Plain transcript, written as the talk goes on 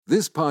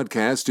This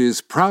podcast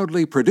is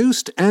proudly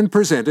produced and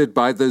presented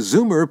by the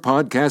Zoomer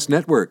Podcast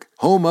Network,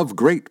 home of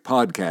great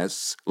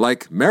podcasts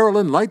like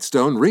Marilyn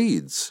Lightstone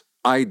Reads,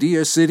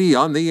 Idea City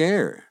on the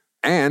Air,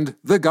 and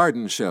The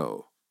Garden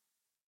Show.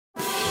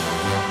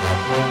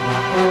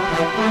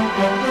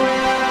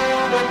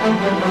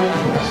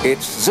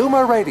 It's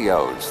Zoomer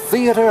Radio's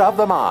Theater of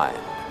the Mind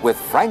with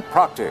Frank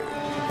Proctor.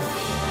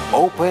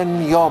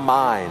 Open your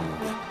mind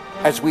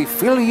as we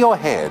fill your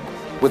head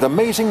with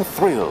amazing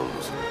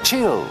thrills,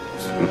 chills,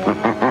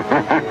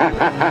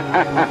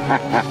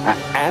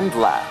 and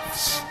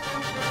laughs.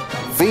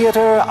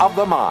 Theater of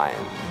the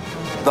Mind.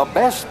 The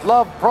best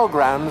love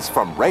programs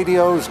from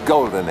radio's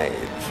golden age.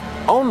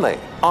 Only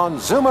on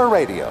Zoomer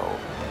Radio.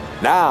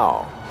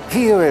 Now,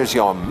 here is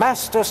your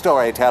master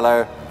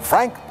storyteller,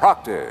 Frank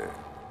Proctor.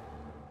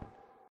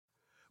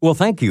 Well,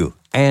 thank you,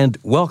 and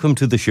welcome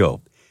to the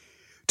show.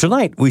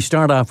 Tonight, we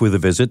start off with a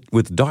visit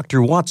with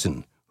Dr.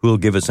 Watson, who will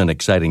give us an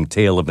exciting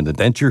tale of an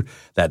adventure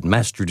that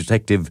Master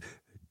Detective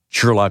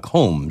Sherlock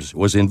Holmes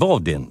was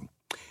involved in.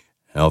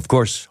 Now, of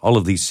course, all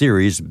of these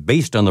series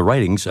based on the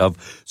writings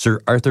of Sir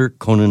Arthur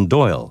Conan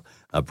Doyle,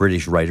 a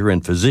British writer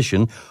and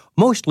physician,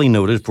 mostly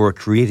noted for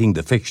creating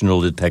the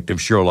fictional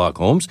detective Sherlock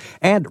Holmes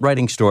and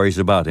writing stories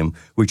about him,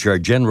 which are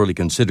generally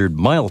considered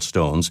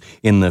milestones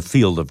in the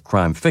field of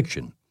crime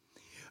fiction.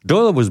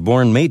 Doyle was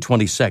born May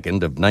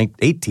 22nd of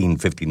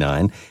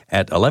 1859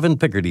 at 11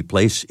 Picardy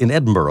Place in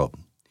Edinburgh.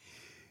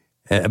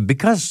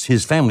 Because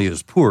his family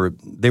was poor,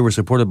 they were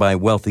supported by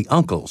wealthy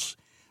uncles.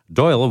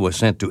 Doyle was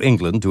sent to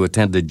England to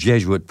attend a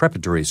Jesuit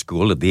preparatory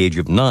school at the age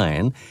of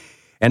 9,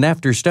 and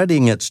after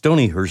studying at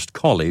Stonyhurst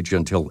College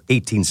until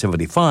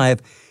 1875,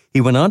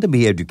 he went on to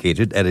be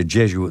educated at a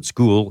Jesuit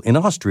school in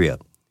Austria.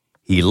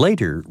 He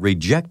later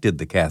rejected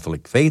the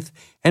Catholic faith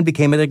and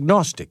became an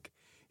agnostic.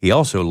 He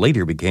also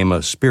later became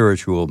a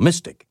spiritual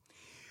mystic.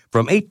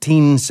 From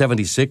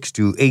 1876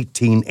 to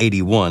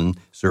 1881,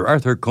 Sir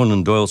Arthur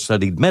Conan Doyle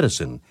studied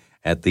medicine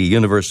at the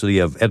University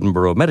of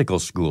Edinburgh Medical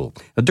School.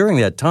 During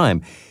that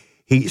time,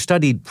 he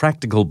studied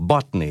practical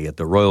botany at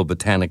the Royal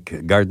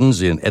Botanic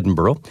Gardens in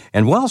Edinburgh,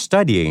 and while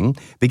studying,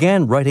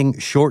 began writing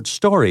short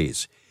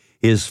stories.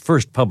 His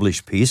first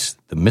published piece,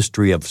 The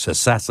Mystery of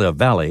Sasassa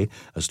Valley,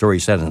 a story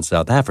set in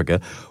South Africa,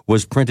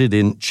 was printed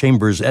in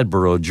Chambers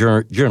Edinburgh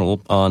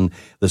Journal on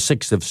the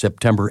 6th of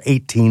September,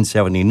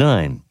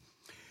 1879.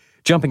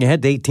 Jumping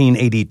ahead to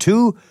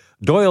 1882,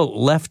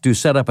 Doyle left to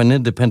set up an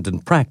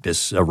independent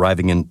practice,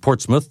 arriving in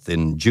Portsmouth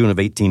in June of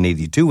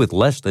 1882 with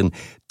less than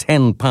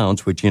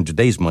 £10, which in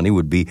today's money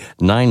would be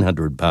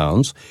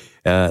 £900.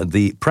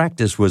 The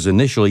practice was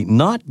initially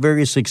not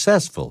very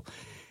successful,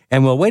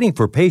 and while waiting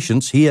for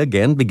patients, he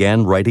again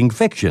began writing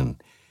fiction.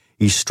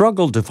 He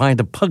struggled to find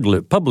a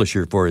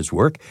publisher for his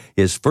work.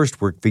 His first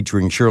work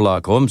featuring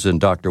Sherlock Holmes and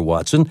Dr.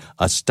 Watson,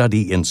 A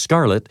Study in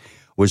Scarlet,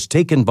 was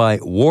taken by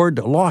Ward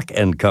Lock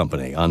and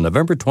Company on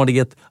November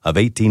 20th of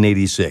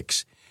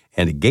 1886,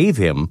 and it gave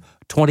him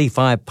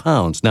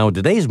 £25. Now, in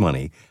today's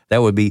money,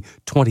 that would be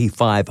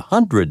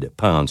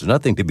 £2,500,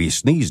 nothing to be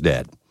sneezed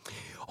at.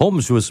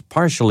 Holmes was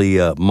partially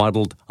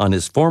modeled on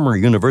his former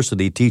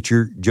university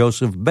teacher,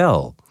 Joseph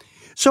Bell.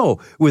 So,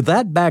 with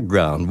that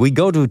background, we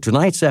go to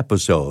tonight's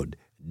episode,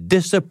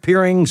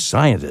 Disappearing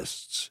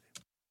Scientists.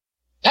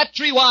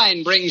 Petri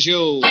Wine brings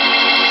you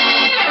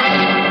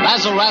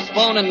Basil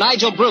Rathbone and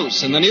Nigel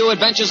Bruce in the new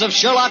adventures of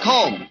Sherlock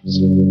Holmes.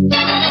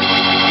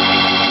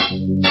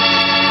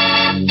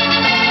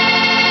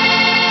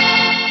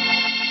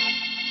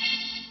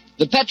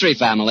 The Petri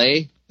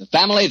family, the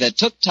family that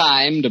took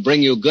time to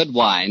bring you good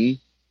wine,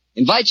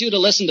 invites you to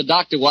listen to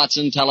Dr.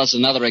 Watson tell us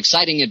another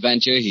exciting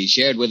adventure he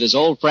shared with his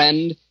old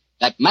friend,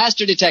 that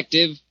master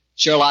detective,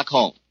 Sherlock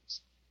Holmes.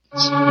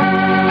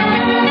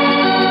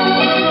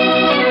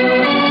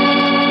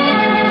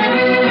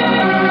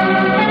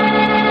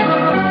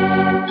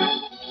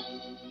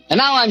 And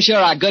now I'm sure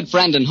our good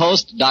friend and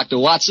host, Dr.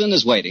 Watson,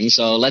 is waiting,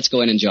 so let's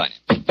go in and join him.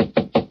 Good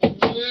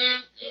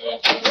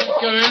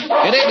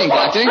evening,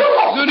 Doctor.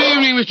 Good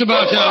evening, Mr.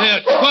 Bartell.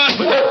 Here,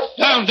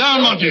 quiet.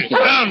 Down, Monty.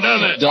 Down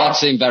there. Dogs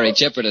seem very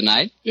chipper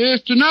tonight.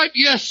 Yes, tonight,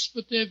 yes,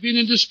 but they've been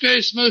in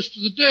disgrace most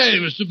of the day,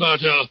 Mr.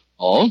 Bartell.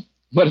 Oh?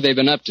 What have they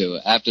been up to?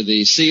 After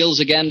the seals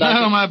again,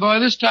 Doctor? No, my boy,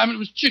 this time it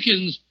was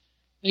chickens.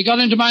 They got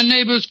into my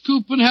neighbor's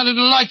coop and had a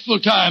delightful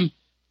time.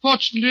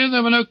 Fortunately,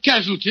 there were no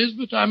casualties,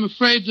 but I'm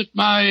afraid that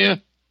my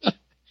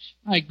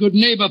good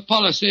neighbor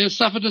policy has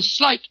suffered a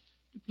slight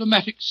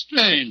diplomatic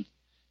strain.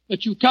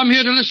 But you come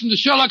here to listen to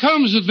Sherlock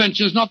Holmes'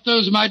 adventures, not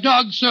those of my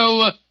dog,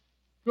 so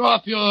draw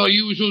up your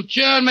usual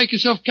chair and make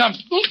yourself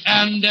comfortable,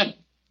 and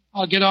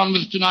I'll get on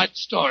with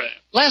tonight's story.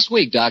 Last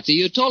week, Doctor,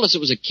 you told us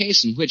it was a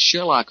case in which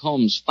Sherlock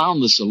Holmes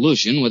found the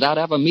solution without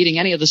ever meeting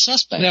any of the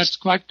suspects. That's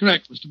quite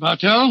correct, Mr.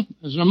 Bartell.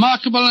 As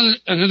remarkable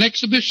an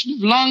exhibition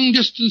of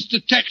long-distance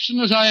detection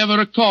as I ever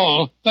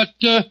recall. But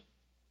judge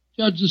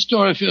the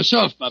story for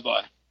yourself, my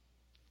boy.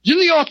 It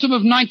was in the autumn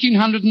of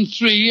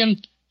 1903,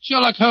 and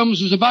Sherlock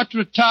Holmes was about to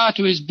retire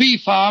to his bee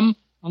farm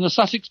on the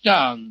Sussex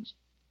Downs.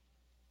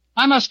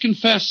 I must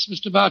confess,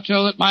 Mr.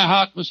 Bartell, that my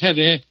heart was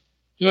heavy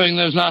during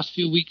those last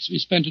few weeks we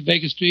spent at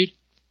Baker Street.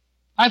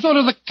 I thought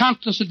of the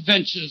countless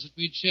adventures that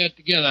we'd shared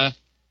together.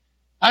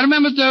 I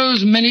remembered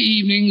those many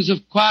evenings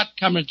of quiet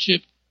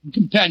comradeship and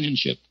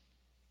companionship.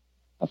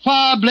 A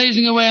fire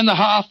blazing away on the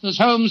hearth as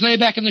Holmes lay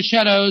back in the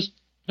shadows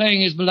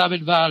playing his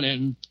beloved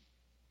violin.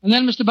 And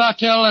then, Mr.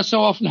 Bartell, as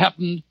so often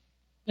happened,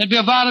 there'd be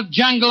a violent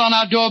jangle on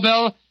our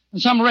doorbell,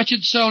 and some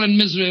wretched soul in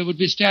misery would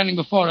be standing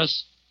before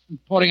us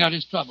and pouring out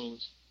his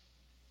troubles.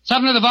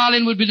 Suddenly the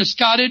violin would be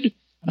discarded,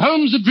 and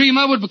Holmes the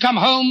dreamer would become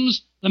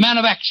Holmes the man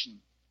of action.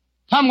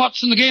 Come,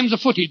 Watson, the game's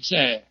afoot, he'd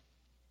say.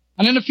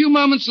 And in a few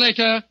moments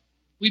later,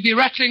 we'd be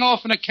rattling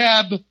off in a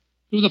cab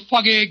through the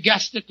foggy,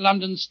 gaslit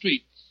London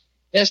streets.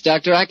 Yes,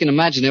 Doctor, I can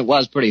imagine it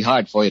was pretty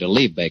hard for you to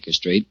leave Baker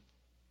Street.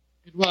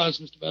 It was,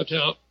 Mr.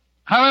 Bartell.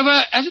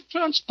 However, as it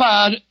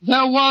transpired,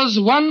 there was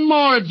one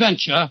more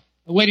adventure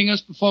awaiting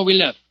us before we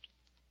left.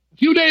 A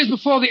few days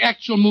before the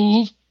actual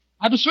move,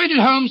 I persuaded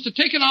Holmes to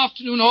take an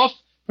afternoon off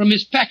from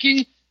his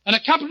packing and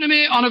accompany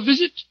me on a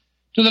visit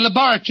to the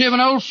laboratory of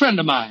an old friend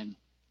of mine,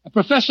 a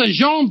Professor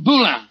Jean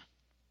Boulin.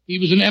 He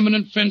was an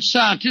eminent French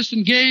scientist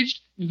engaged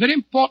in very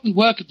important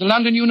work at the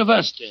London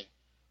University.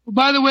 Oh,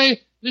 by the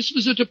way, this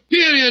was at a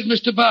period,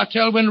 Mr.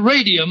 Bartell, when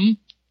radium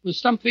was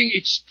something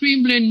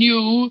extremely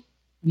new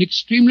and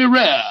extremely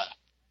rare.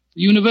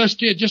 The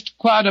university had just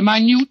acquired a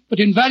minute but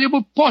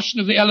invaluable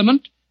portion of the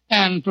element,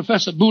 and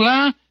Professor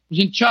Boulin was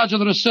in charge of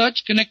the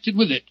research connected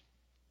with it.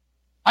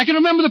 I can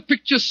remember the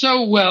picture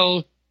so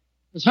well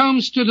as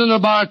Holmes stood in the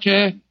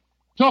laboratory,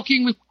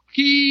 talking with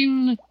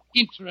keen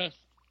interest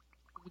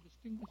with the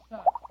distinguished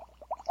scientist.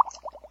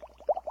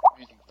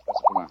 Amazing,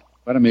 Professor Boulin.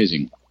 Quite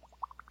amazing.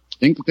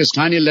 Think that this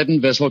tiny leaden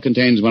vessel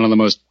contains one of the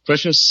most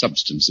precious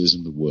substances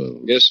in the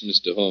world. Yes,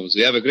 Mr. Holmes.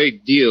 We have a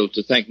great deal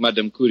to thank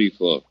Madame Curie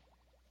for.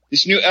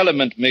 This new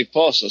element may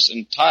force us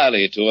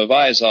entirely to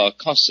revise our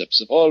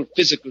concepts of all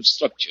physical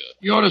structure.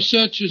 Your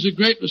research is a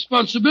great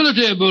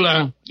responsibility,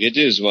 Boulin. It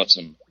is,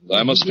 Watson. Though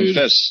I must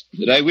confess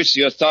that I wish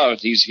the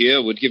authorities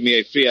here would give me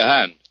a freer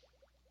hand.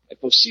 I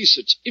foresee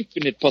such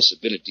infinite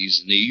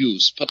possibilities in the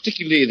use,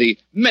 particularly the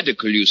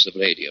medical use of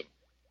radium.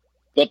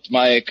 But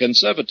my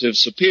conservative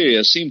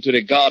superiors seem to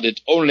regard it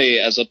only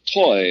as a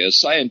toy, a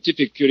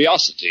scientific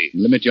curiosity.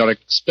 Limit your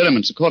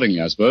experiments accordingly,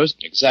 I suppose.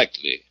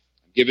 Exactly.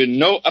 I'm given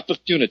no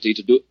opportunity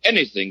to do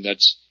anything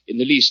that's in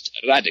the least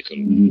radical.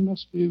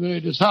 Must be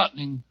very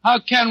disheartening. How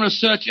can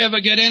research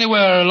ever get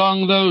anywhere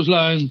along those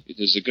lines? It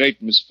is a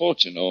great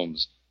misfortune,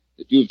 Holmes,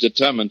 that you've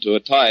determined to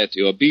retire to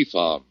your bee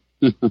farm.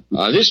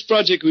 On this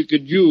project, we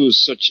could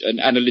use such an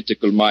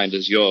analytical mind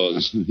as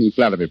yours. You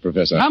flatter me,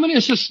 Professor. How many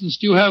assistants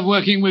do you have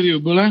working with you,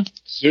 Boulin?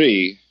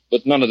 3,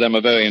 but none of them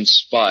are very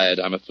inspired,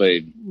 I'm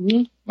afraid.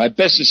 My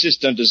best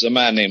assistant is a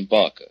man named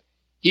Barker.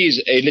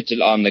 He's a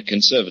little on the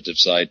conservative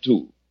side,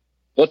 too.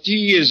 But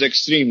he is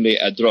extremely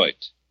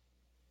adroit.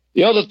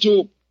 The other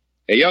 2,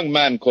 a young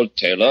man called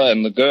Taylor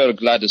and the girl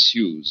Gladys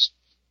Hughes.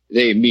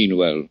 They mean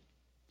well.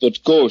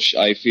 But gauche,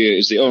 I fear,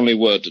 is the only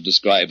word to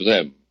describe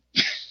them.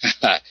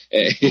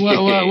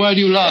 Why do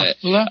you laugh,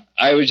 Boulin?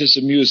 I was just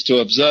amused to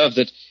observe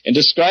that in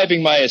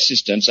describing my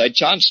assistants, I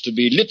chanced to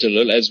be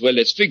literal as well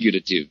as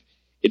figurative.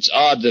 It's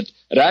odd that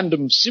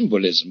random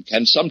symbolism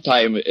can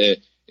sometime...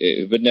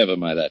 but never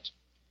mind that.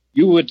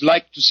 You would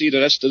like to see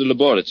the rest of the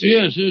laboratory?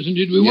 Yes,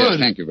 indeed we would.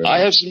 Thank you very much. I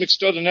have some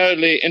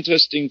extraordinarily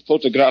interesting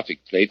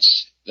photographic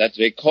plates that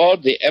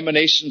record the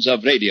emanations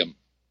of radium.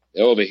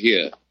 They're over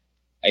here.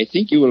 I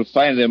think you will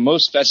find them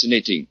most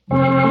fascinating.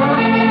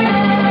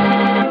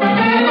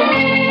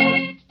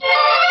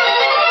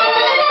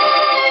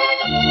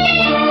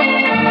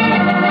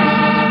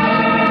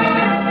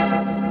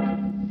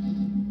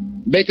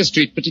 Baker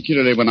Street,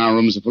 particularly when our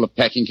rooms are full of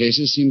packing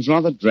cases, seems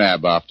rather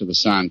drab after the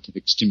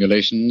scientific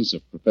stimulations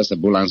of Professor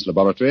Boulin's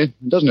laboratory,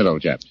 doesn't it,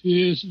 old chap?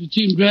 Yes, it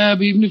seemed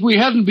drab even if we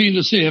hadn't been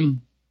to see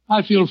him.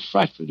 I feel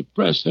frightfully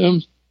depressed,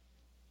 Holmes.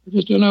 I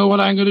just don't know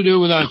what I'm going to do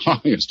without you. Oh,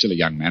 you're still a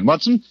young man,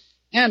 Watson,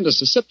 and a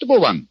susceptible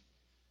one.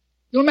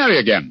 You'll marry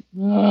again.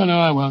 Oh, no,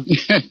 I won't.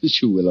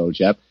 Yes, you will, old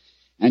chap.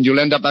 And you'll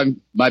end up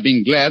by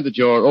being glad that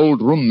your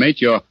old roommate,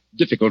 your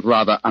difficult,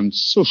 rather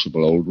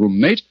unsociable old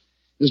roommate,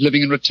 is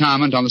living in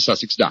retirement on the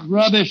Sussex Downs.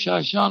 Rubbish.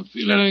 I shan't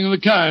feel anything of the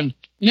kind.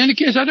 In any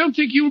case, I don't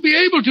think you'll be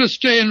able to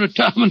stay in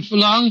retirement for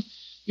long.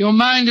 Your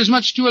mind is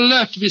much too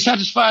alert to be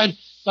satisfied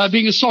by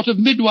being a sort of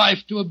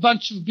midwife to a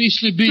bunch of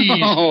beastly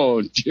bees.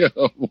 Oh, dear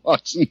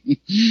Watson.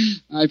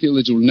 I feel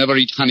that you'll never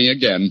eat honey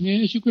again.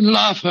 Yes, you can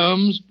laugh,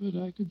 Holmes, but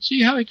I could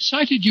see how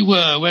excited you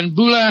were when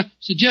Boulin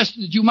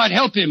suggested that you might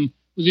help him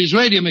with his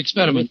radium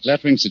experiments.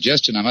 Flattering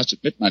suggestion, I must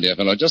admit, my dear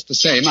fellow. Just the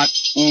same, Now,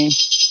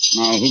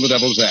 who the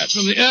devil's that?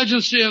 From the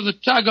urgency of the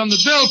tug on the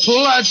bell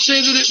pull, I'd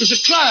say that it was a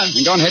client.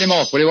 And go and head him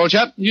off, will you, old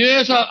chap?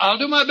 Yes, I'll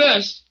do my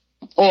best.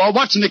 Oh,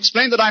 Watson,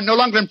 explain that I'm no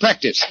longer in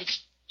practice.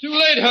 Too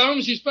late,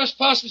 Holmes. He's brushed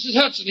past Mrs.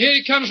 Hudson. Here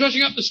he comes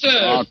rushing up the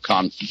stairs. Oh,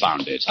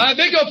 confound it. I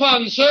beg your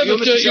pardon, sir. You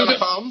but, Mr. Sherlock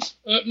Holmes?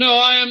 No,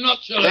 I am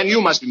not Sherlock. Then you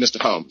must be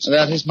Mr. Holmes.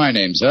 That is my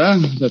name, sir.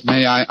 But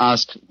may I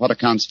ask what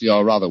accounts for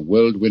your rather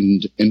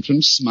whirlwind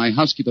entrance? My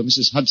housekeeper,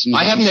 Mrs. Hudson...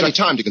 I haven't any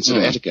time to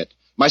consider etiquette.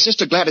 My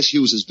sister Gladys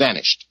Hughes has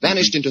vanished.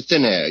 Vanished into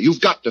thin air. You've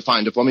got to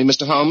find her for me,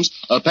 Mr. Holmes.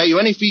 I'll pay you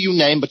any fee you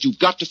name, but you've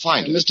got to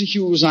find her. Mr.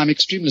 Hughes, I'm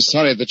extremely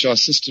sorry that your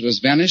sister has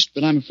vanished,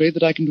 but I'm afraid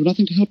that I can do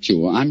nothing to help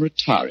you. I'm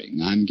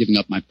retiring. I'm giving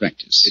up my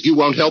practice. If you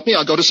won't help me,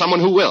 I'll go to someone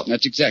who will.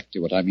 That's exactly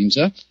what I mean,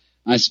 sir.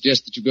 I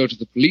suggest that you go to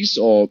the police,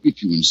 or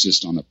if you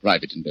insist on a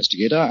private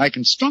investigator, I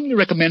can strongly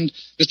recommend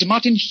Mr.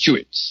 Martin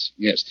Hewitt.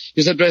 Yes,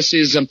 his address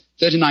is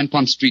 39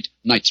 Pont Street,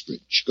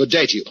 Knightsbridge. Good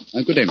day to you.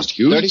 Good day, Mr.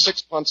 Hughes.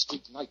 36 Pont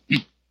Street,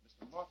 Knightsbridge.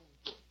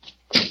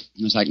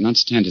 Yes, I can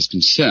understand his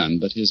concern,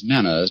 but his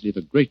manners leave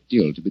a great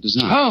deal to be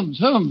desired.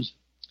 Holmes.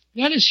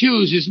 Gladys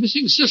Hughes, his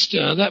missing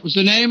sister. That was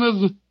the name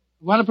of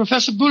one of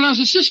Professor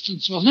Boulin's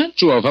assistants, wasn't it?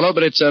 True, old fellow,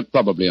 but it's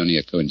probably only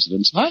a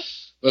coincidence. What?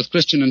 Both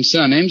Christian and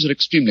surnames are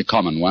extremely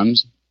common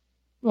ones.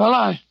 Well,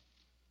 I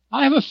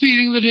have a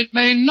feeling that it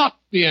may not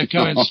be a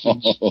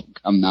coincidence. Oh,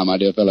 come now, my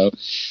dear fellow.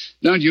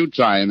 Don't you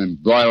try and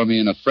embroil me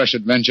in a fresh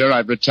adventure.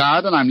 I've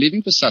retired and I'm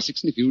leaving for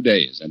Sussex in a few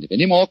days. And if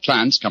any more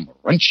clients come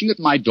wrenching at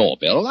my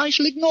doorbell, I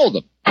shall ignore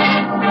them.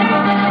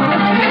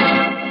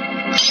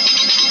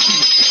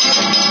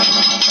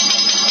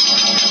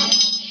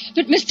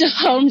 But, Mr.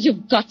 Holmes,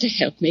 you've got to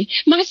help me.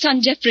 My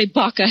son, Geoffrey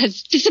Barker,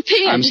 has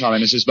disappeared. I'm sorry,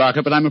 Mrs.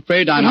 Barker, but I'm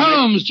afraid I'm...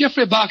 Holmes,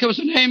 Geoffrey Barker was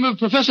the name of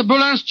Professor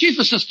Boulin's chief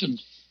assistant.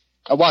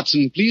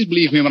 Watson, please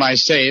believe me when I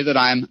say that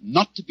I'm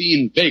not to be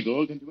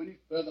inveigled into any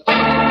further...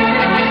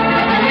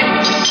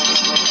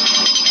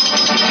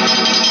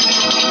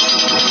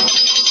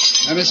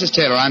 Mrs.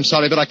 Taylor, I'm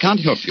sorry, but I can't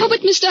help you. Oh,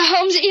 but Mr.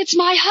 Holmes, it's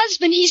my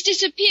husband. He's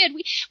disappeared.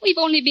 We've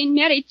only been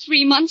married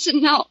 3 months,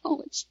 and now...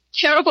 Oh, it's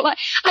terrible.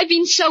 I've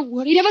been so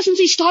worried ever since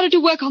he started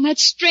to work on that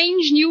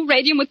strange new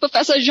radium with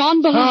Professor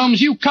Jean Baron.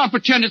 Holmes, you can't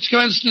pretend it's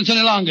coincidence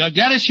any longer.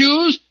 Gladys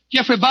Hughes,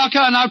 Geoffrey Barker,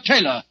 and now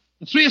Taylor.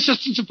 The 3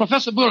 assistants of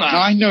Professor Boulin.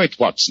 I know it,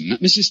 Watson.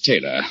 Mrs.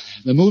 Taylor,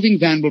 the moving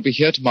van will be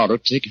here tomorrow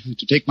to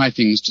take my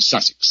things to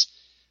Sussex.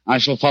 I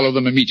shall follow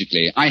them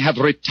immediately. I have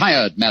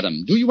retired,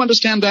 madam. Do you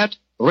understand that?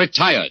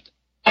 Retired.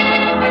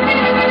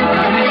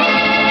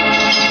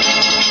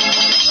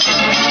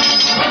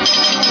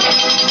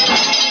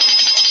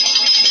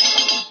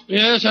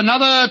 Yes,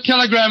 another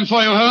telegram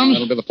for you, Holmes.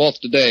 That'll be the 4th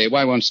today.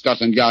 Why won't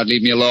Scotland Yard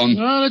leave me alone?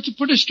 Well, it's a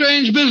pretty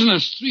strange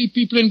business. 3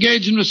 people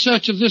engaged in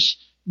research of this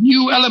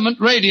new element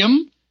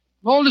radium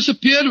have all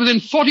disappeared within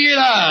 48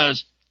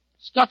 hours.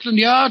 Scotland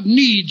Yard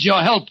needs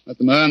your help. Let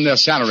them earn their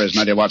salaries,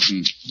 my dear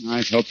Watson.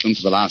 I've helped them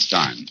for the last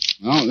time.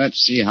 Well, let's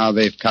see how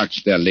they've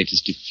couched their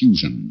latest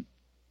diffusion.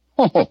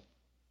 Oh,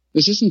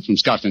 this isn't from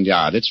Scotland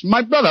Yard. It's from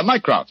my brother,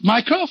 Mycroft.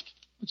 Mycroft?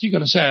 What's he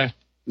going to say?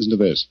 Listen to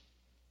this.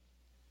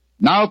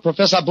 Now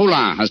Professor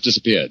Boulin has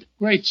disappeared.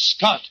 Great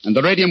Scott. And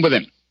the radium with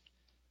him.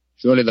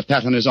 Surely the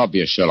pattern is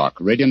obvious, Sherlock.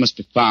 Radium must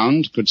be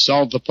found, could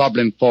solve the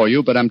problem for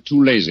you, but I'm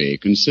too lazy.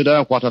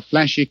 Consider what a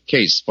flashy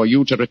case for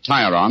you to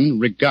retire on.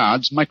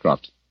 Regards,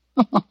 Mycroft.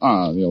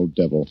 The old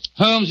devil.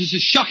 Holmes, this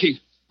is shocking.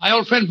 My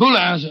old friend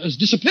Boulin has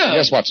disappeared.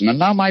 Yes, Watson, and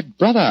now my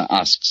brother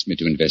asks me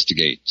to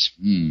investigate.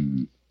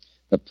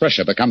 The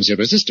pressure becomes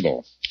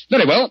irresistible.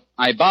 Very well,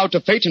 I bow to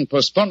fate and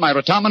postpone my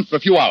retirement for a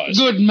few hours.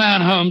 Good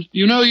man, Holmes.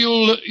 You know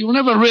you'll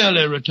never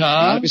really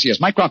retire. Let me see. As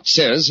Mycroft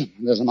says,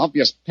 there's an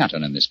obvious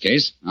pattern in this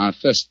case. Our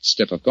first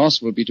step, of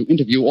course, will be to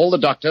interview all the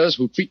doctors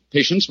who treat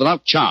patients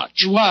without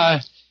charge.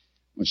 Why?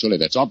 Well, surely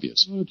that's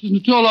obvious. Well, it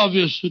isn't at all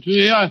obvious to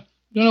me. I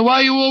don't know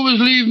why you always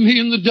leave me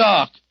in the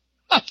dark.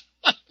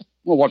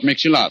 Well, what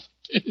makes you laugh?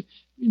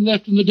 Being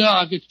left in the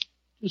dark. It's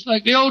just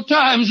like the old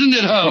times, isn't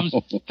it, Holmes?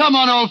 Come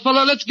on, old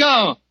fellow, let's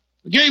go.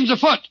 The game's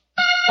afoot.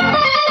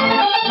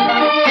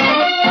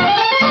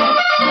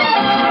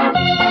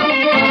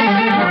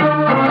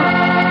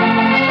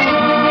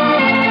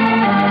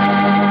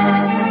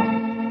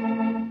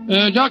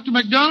 Dr.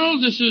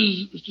 MacDonald, this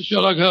is Mr.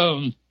 Sherlock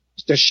Holmes.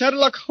 Mr.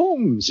 Sherlock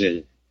Holmes.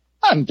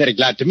 I'm very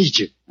glad to meet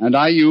you. And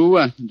are you,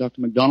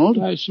 Dr. MacDonald?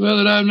 I swear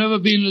that I've never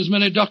been in as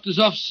many doctors'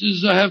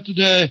 offices as I have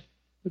today.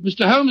 But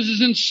Mr. Holmes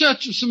is in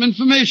search of some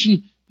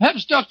information.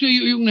 Perhaps, Doctor,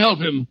 you can help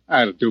him.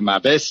 I'll do my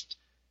best.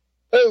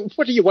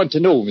 What do you want to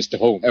know, Mr.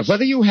 Holmes?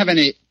 Whether you have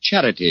any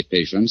charity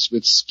patients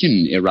with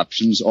skin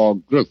eruptions or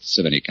growths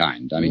of any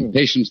kind. I mean,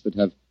 patients that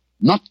have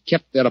not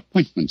kept their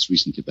appointments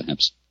recently,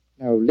 perhaps.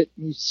 Now, let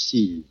me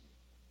see.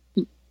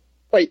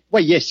 Why,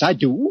 yes, I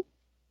do.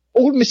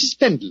 Old Mrs.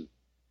 Pendle.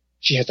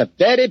 She has a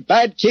very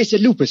bad case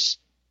of lupus.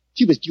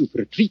 She was due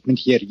for a treatment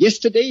here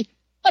yesterday,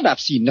 and I've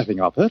seen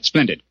nothing of her.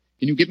 Splendid.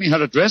 Can you give me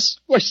her address?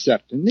 Why,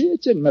 certainly.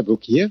 It's in my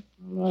book here.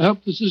 Well, I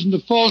hope this isn't a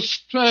false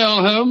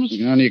trail, Holmes. You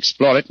can only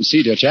explore it and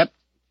see, dear chap.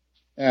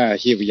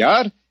 Here we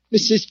are.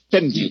 Mrs.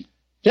 Pendle,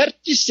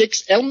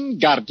 36 Elm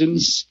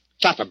Gardens,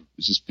 Clapham.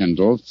 Mrs.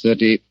 Pendle,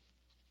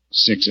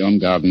 36 Elm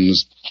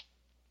Gardens,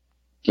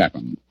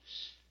 Clapham.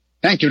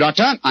 Thank you,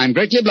 Doctor. I'm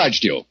greatly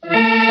obliged to you.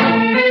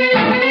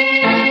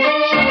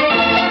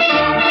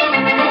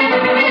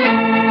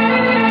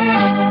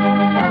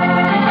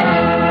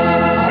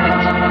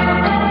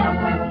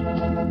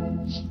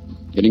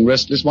 Getting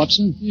restless,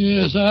 Watson?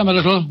 Yes, I am a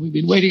little. We've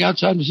been waiting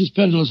outside Mrs.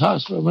 Pendle's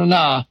house for over an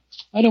hour.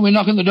 Why don't we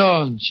knock on the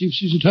door and see if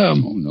she's at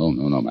home? Oh,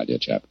 no, my dear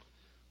chap.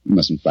 We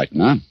mustn't frighten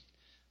her.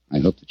 I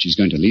hope that she's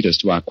going to lead us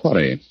to our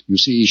quarry. You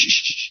see,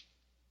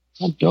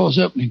 Front door's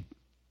opening.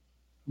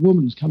 A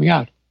woman's coming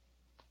out.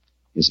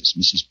 Yes, it's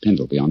Mrs.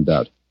 Pendle, beyond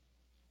doubt.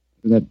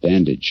 Look at that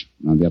bandage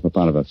around the upper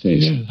part of her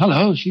face. Yeah,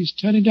 hello, she's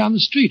turning down the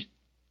street.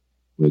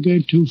 We're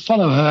going to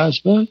follow her, I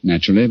suppose.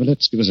 Naturally, but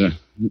let's give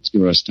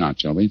her a start,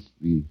 shall we?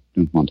 We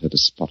don't want her to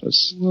spot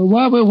us. Well,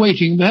 while we're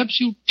waiting, perhaps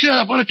you'll clear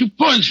up 1 or 2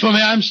 points for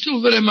me. I'm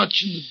still very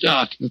much in the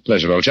dark. With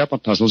pleasure, old chap.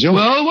 What puzzles you?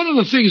 Well, one of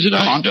the things that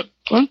Come on.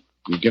 What?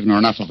 We've given her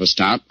enough of a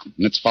start.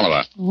 Let's follow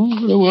her.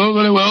 Oh,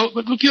 very well.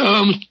 But look here,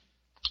 Holmes.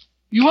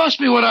 You asked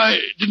me what I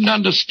didn't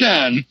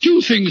understand.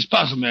 2 things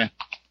puzzle me.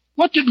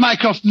 What did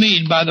Mycroft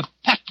mean by the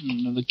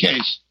pattern of the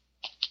case?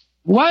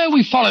 Why are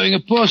we following a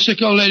poor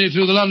sick old lady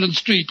through the London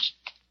streets?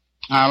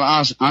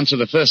 I'll answer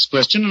the first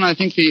question, and I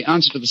think the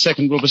answer to the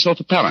second will be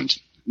self-apparent.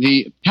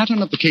 The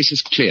pattern of the case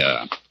is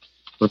clear.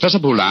 Professor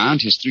Boulin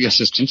and his 3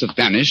 assistants have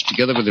vanished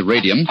together with the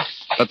radium,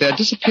 but their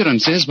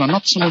disappearances were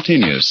not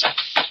simultaneous.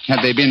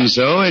 Had they been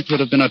so, it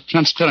would have been a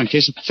transparent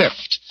case of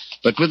theft.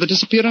 But with the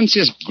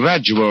disappearances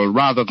gradual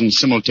rather than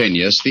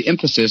simultaneous, the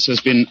emphasis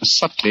has been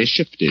subtly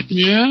shifted.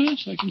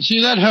 Yes, I can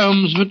see that,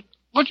 Holmes, but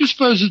what do you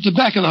suppose is at the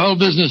back of the whole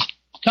business?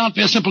 Can't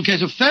be a simple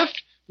case of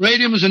theft.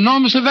 Radium is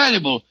enormously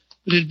valuable,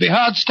 but it'd be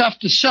hard stuff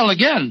to sell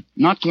again.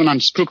 Not to an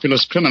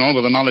unscrupulous criminal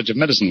with a knowledge of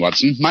medicine,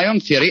 Watson. My own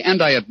theory,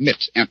 and I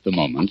admit at the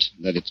moment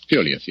that it's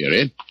purely a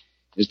theory,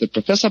 is that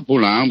Professor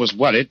Boulin was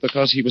worried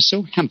because he was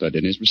so hampered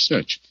in his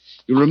research.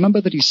 You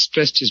remember that he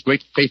stressed his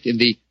great faith in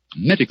the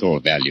medical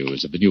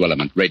values of the new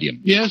element, radium.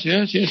 Yes,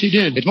 he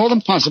did. It's more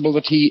than possible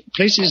that he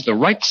places the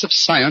rights of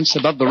science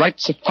above the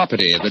rights of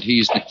property, that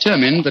he's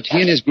determined that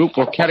he and his group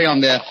will carry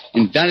on their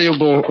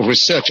invaluable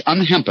research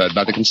unhampered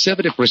by the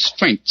conservative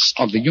restraints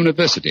of the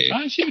university.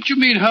 I see what you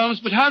mean, Holmes,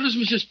 but how does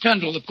Mrs.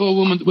 Pendle, the poor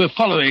woman that we're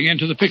following,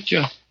 enter the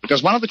picture?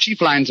 Because one of the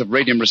chief lines of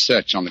radium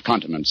research on the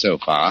continent so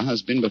far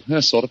has been with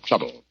her sort of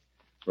trouble.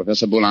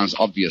 Professor Boulin's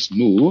obvious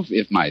move,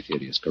 if my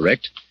theory is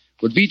correct,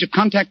 would be to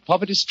contact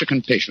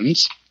poverty-stricken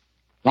patients,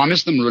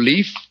 promise them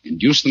relief,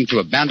 induce them to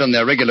abandon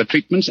their regular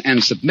treatments,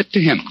 and submit to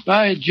him.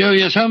 By Jove,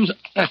 yes, Holmes,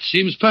 that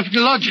seems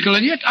perfectly logical,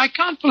 and yet I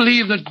can't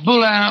believe that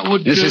Boulin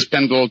would... Mrs.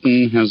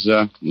 Pendleton has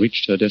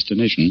reached her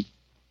destination.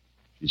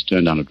 She's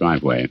turned down a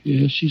driveway.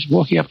 Yes, she's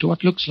walking up to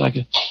what looks like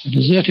a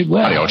deserted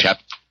warehouse. Hurry, old chap.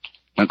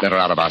 Don't let her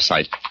out of our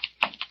sight.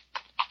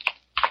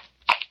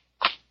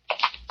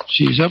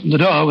 She's opened the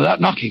door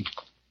without knocking.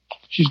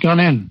 She's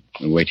gone in.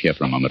 We'll wait here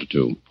for a moment or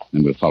 2,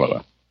 then we'll follow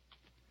her.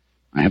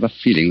 I have a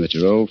feeling that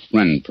your old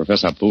friend,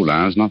 Professor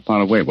Boulin, is not far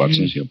away,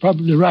 Watson. Yes, you're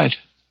probably right.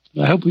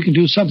 I hope we can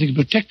do something to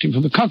protect him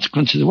from the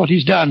consequences of what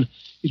he's done.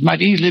 It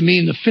might easily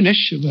mean the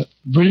finish of a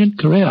brilliant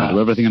career. I'll do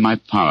everything in my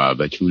power,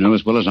 but you know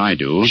as well as I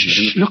do...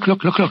 Shh, look.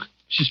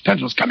 Mrs.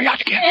 Pendle's coming out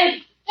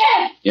again.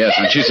 Yes,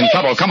 and she's in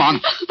trouble. Come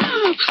on.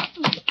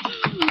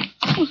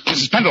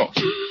 Mrs. Pendle,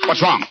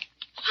 what's wrong?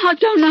 I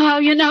don't know how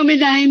you know my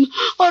name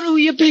or who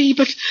you be,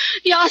 but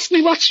you ask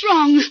me what's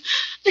wrong.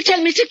 They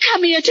tell me to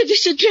come here to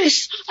this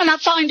address, and I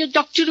find a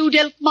doctor who'd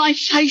help my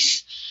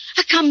face.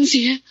 I comes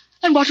here,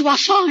 and what do I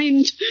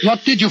find?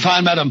 What did you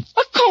find, madam?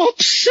 A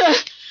corpse, sir.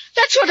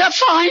 That's what I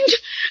find.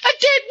 A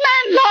dead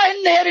man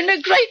lying there in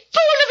a great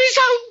pool of his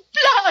own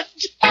blood.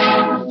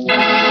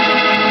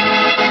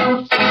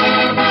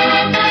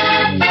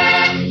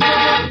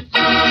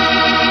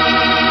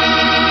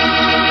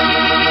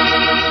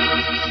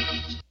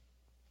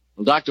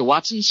 Well, Dr.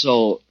 Watson,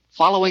 so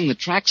following the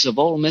tracks of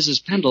old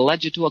Mrs. Pendle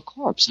led you to a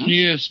corpse, huh?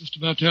 Yes, Mr.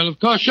 Bartell. Of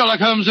course, Sherlock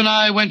Holmes and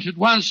I went at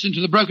once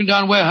into the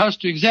broken-down warehouse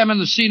to examine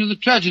the scene of the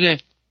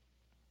tragedy.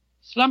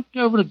 Slumped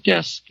over a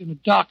desk in a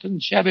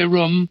darkened, shabby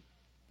room,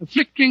 a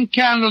flickering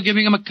candle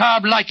giving a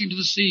macabre lighting to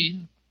the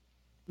scene,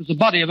 was the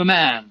body of a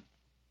man.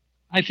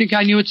 I think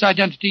I knew its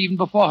identity even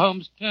before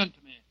Holmes turned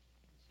to me and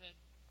said,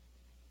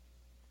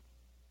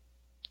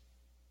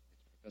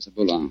 Professor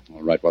Boulin.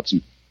 All right,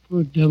 Watson.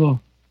 Poor devil.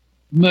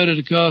 Murdered,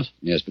 of course.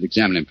 Yes, but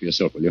examine him for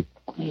yourself, will you?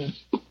 Yes.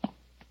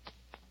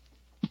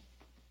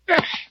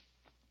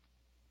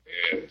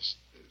 Yes,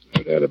 there's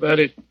no doubt about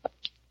it.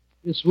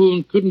 This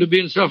wound couldn't have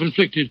been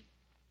self-inflicted.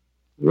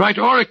 The right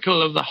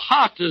auricle of the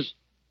heart has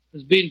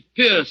been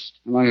pierced.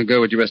 How long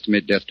ago would you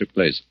estimate death took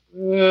place?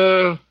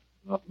 Not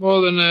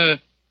more than a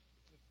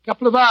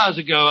couple of hours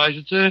ago, I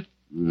should say.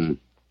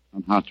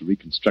 Not hard to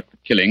reconstruct the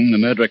killing. The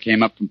murderer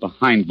came up from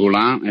behind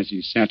Boulin as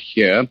he sat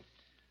here,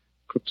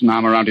 crooked an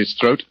arm around his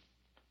throat.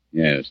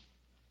 Yes.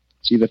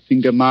 See the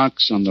finger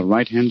marks on the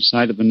right-hand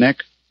side of the neck?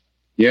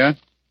 Here?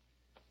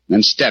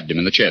 Then stabbed him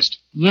in the chest.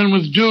 Then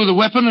withdrew the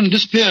weapon and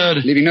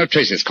disappeared. Leaving no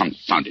traces,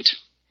 confound it.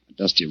 A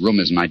dusty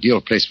room is an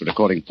ideal place for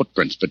recording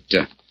footprints, but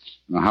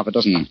half a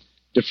dozen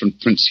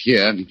different prints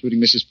here, including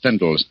Mrs.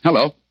 Pendle's.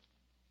 Hello.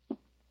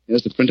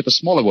 Here's the print of a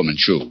smaller woman's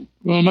shoe.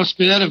 Well, must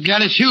be that of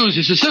Gladys Hughes,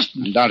 his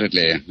assistant.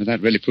 Undoubtedly, but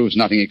that really proves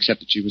nothing except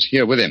that she was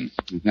here with him.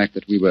 In fact,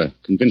 that we were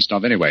convinced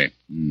of anyway.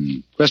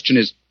 Question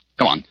is,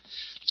 come on.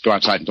 Let's go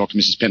outside and talk to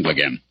Mrs. Pendle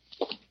again.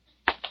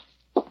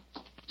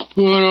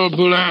 Poor old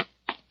Boulin.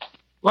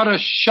 What a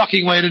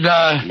shocking way to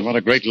die. And what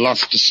a great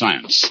loss to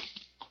science.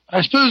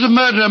 I suppose the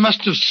murderer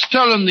must have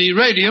stolen the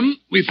radium.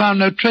 We found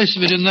no trace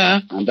of it in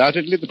there.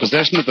 Undoubtedly, the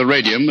possession of the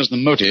radium was the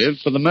motive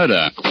for the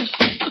murder.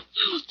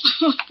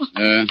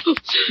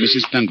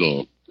 Mrs.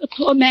 Pendle. The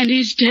poor man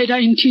is dead,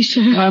 ain't he,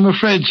 sir? I'm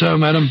afraid so,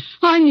 madam.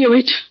 I knew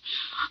it.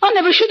 I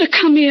never should have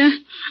come here.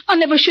 I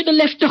never should have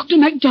left Dr.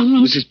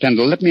 MacDonald. Mrs.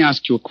 Pendle, let me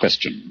ask you a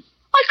question.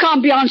 I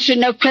can't be answering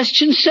no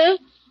questions, sir.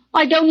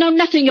 I don't know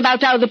nothing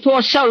about how the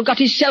poor soul got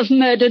himself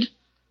murdered.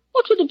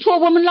 What would a poor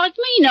woman like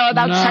me know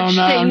about such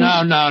things?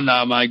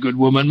 No, my good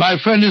woman. My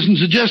friend isn't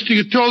suggesting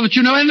at all that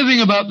you know anything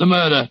about the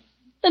murder.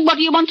 Then what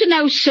do you want to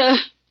know, sir?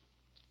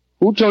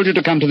 Who told you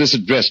to come to this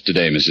address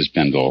today, Mrs.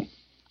 Pendle?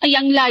 A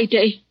young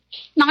lady.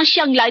 Nice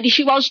young lady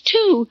she was,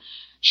 too.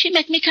 She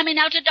met me coming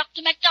out of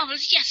Dr.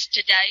 MacDonald's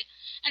yesterday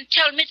and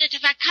told me that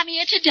if I come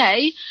here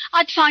today,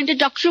 I'd find a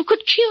doctor who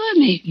could cure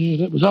me. Yeah,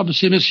 that was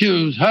obviously Miss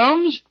Hughes.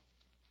 Holmes,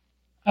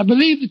 I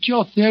believe that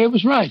your theory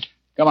was right.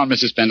 Come on,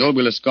 Mrs. Pendle.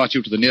 We'll escort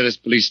you to the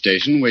nearest police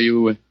station where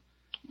you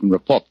can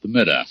report the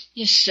murder.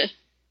 Yes, sir.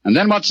 And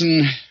then,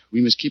 Watson,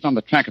 we must keep on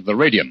the track of the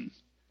radium.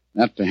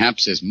 That,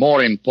 perhaps, is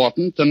more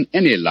important than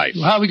any life.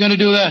 Well, how are we going to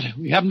do that?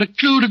 We haven't a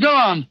clue to go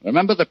on.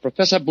 Remember that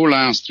Professor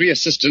Boulin's 3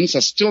 assistants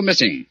are still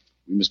missing.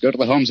 We must go to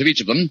the homes of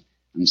each of them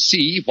and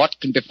see what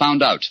can be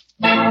found out.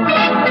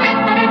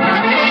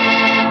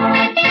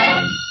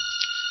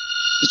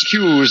 Mr.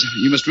 Hughes,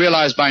 you must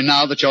realize by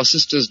now that your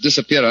sister's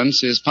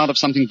disappearance is part of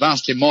something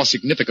vastly more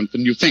significant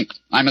than you think.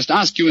 I must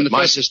ask you in the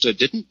My first... sister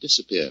didn't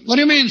disappear, Mr. What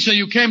do you mean, sir?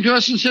 You came to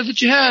us and said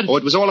that you had. Oh,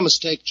 it was all a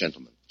mistake,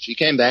 gentlemen. She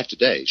came back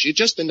today. She'd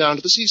just been down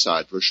to the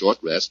seaside for a short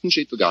rest, and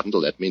she'd forgotten to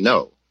let me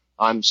know.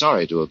 I'm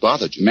sorry to have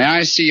bothered you. May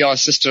I see your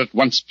sister at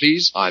once,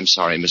 please? I'm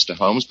sorry, Mr.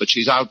 Holmes, but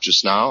she's out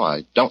just now.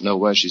 I don't know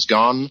where she's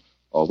gone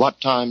or what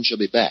time she'll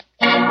be back.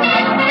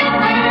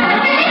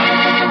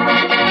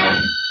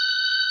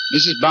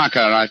 Mrs. Barker,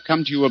 I've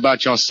come to you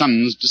about your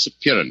son's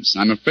disappearance.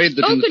 I'm afraid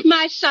that... but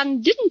my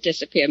son didn't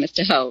disappear,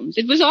 Mr. Holmes.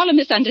 It was all a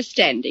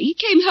misunderstanding. He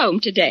came home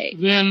today.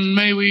 Then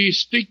may we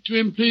speak to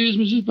him, please,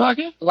 Mrs.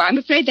 Barker? Oh, I'm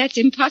afraid that's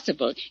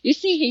impossible. You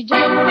see, he...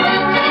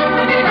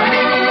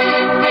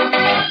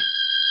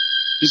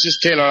 Mrs.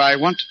 Taylor, I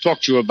want to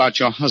talk to you about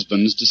your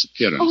husband's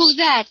disappearance. Oh,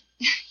 that.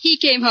 He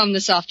came home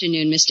this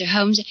afternoon, Mr.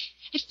 Holmes.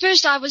 At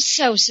first I was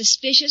so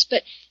suspicious,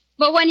 but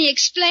when he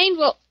explained,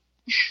 well,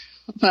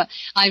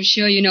 I'm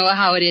sure you know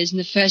how it is in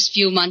the first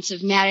few months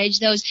of marriage,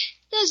 those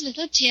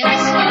little tips.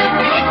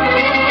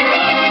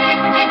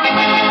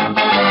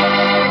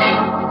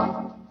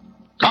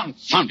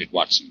 Confound it,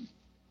 Watson.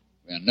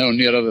 We're no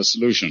nearer the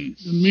solution.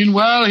 And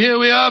meanwhile, here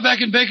we are back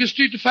in Baker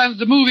Street to find that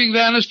the moving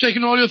van has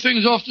taken all your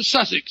things off to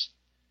Sussex.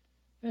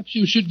 Perhaps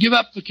you should give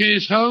up the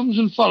case, Holmes,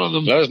 and follow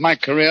them. Close my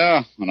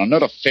career on a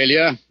note of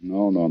failure?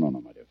 No,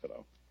 my dear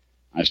fellow.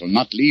 I shall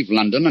not leave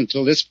London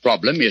until this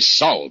problem is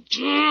solved.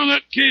 Oh, in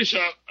that case,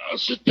 I'll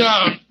sit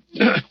down.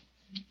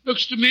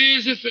 Looks to me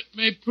as if it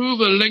may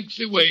prove a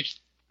lengthy wait.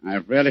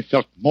 I've rarely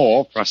felt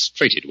more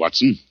frustrated,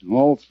 Watson.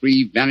 All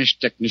 3 vanished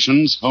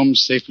technicians home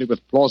safely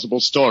with plausible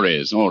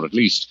stories, or at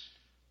least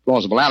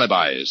plausible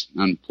alibis,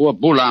 and poor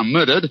Boulin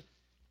murdered,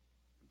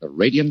 the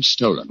radium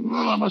stolen.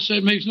 Well, I must say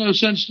it makes no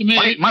sense to me.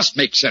 Well, it must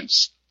make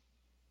sense.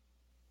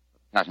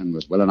 The pattern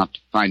was well enough to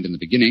find in the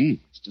beginning.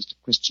 It's just a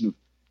question of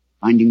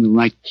finding the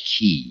right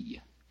key.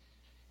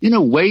 In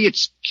a way,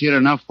 it's clear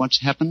enough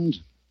what's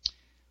happened.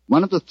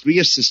 One of the 3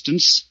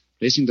 assistants,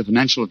 placing the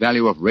financial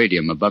value of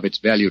radium above its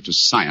value to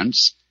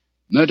science,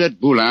 murdered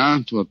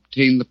Boulin to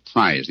obtain the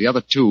prize. The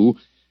other 2,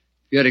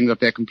 fearing that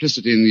their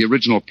complicity in the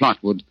original plot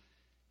would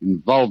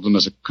involve them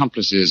as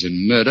accomplices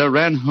in murder,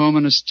 ran home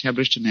and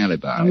established an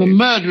alibi. And the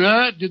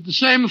murderer did the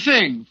same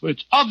thing, for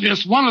it's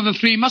obvious one of the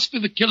 3 must be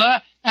the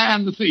killer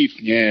and the thief.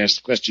 Yes,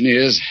 the question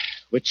is,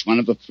 which one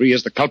of the 3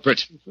 is the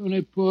culprit? If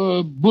only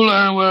poor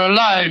Boulin were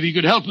alive, he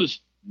could help us.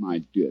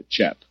 My dear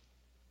chap,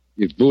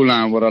 if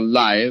Boulin were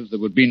alive, there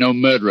would be no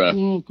murderer.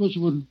 Oh, of course it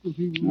wouldn't.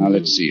 Now,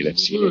 let's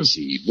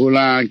see.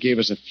 Boulin gave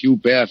us a few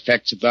bare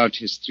facts about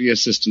his 3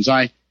 assistants.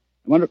 I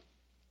wonder...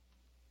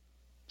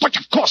 But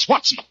of course,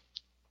 Watson!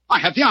 I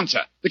have the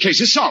answer. The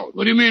case is solved.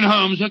 What do you mean,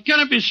 Holmes? How can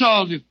it be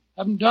solved? You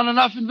haven't done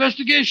enough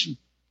investigation.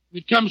 If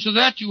it comes to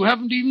that, you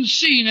haven't even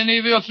seen any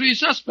of your 3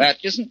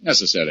 suspects. That isn't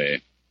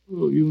necessary.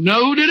 Oh, you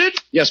know who did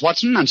it? Yes,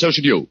 Watson, and so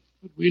should you.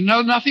 But we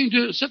know nothing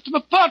to set them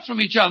apart from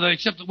each other,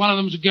 except that one of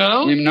them's a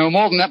girl. You know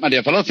more than that, my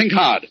dear fellow. Think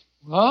hard.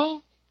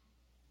 Well,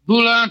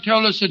 Boulin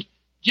told us that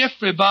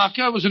Geoffrey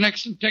Barker was an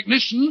excellent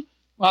technician,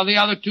 while the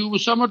other 2 were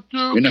somewhat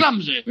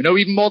clumsy. We know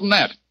even more than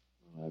that.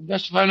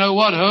 Best if I know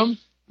what,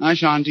 Holmes. I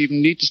shan't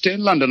even need to stay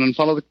in London and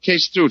follow the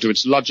case through to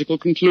its logical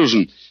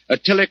conclusion. A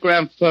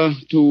telegraph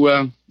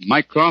to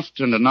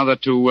Mycroft and another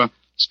to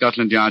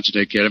Scotland Yard to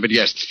take care of it,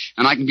 yes.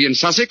 And I can be in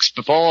Sussex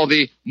before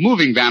the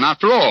moving van,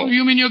 after all.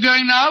 You mean you're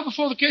going now,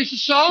 before the case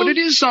is solved? But it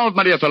is solved,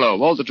 my dear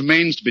fellow. All that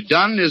remains to be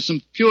done is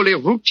some purely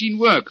routine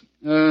work.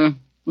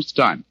 What's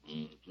the time?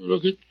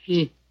 Look,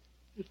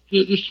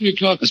 it's 3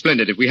 o'clock.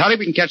 Splendid. If we hurry,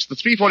 we can catch the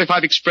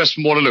 3:45 express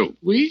from Waterloo.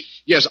 We?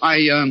 Yes,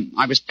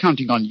 I was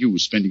counting on you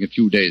spending a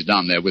few days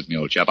down there with me,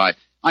 old chap.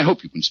 I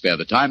hope you can spare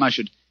the time. I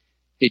should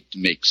hate to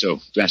make so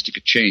drastic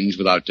a change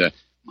without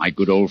My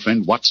good old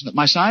friend Watson at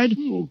my side?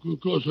 Oh,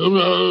 of course,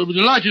 I'm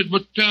delighted,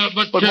 but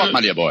what,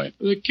 my dear boy?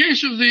 The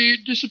case of the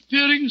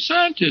disappearing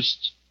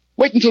scientists.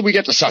 Wait until we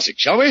get to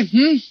Sussex, shall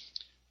we?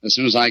 As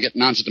soon as I get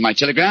an answer to my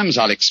telegrams,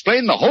 I'll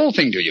explain the whole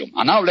thing to you.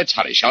 And now let's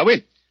hurry, shall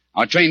we?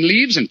 Our train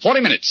leaves in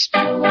 40 minutes.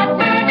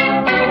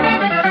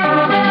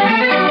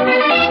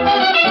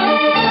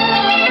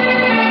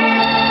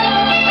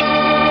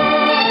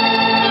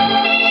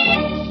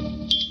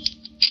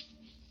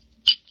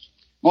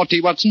 More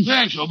tea, Watson?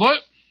 Thanks, old boy.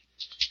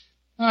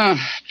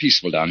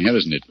 Peaceful down here,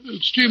 isn't it?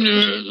 Extremely.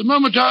 At the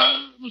moment,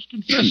 I must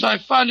confess I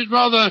find it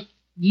rather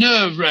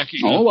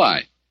nerve-wracking. Oh,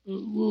 why?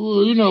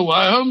 Well, you know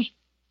why, Holmes.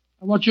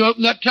 I want you to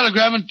open that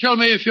telegram and tell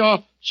me if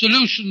your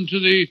solution to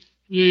the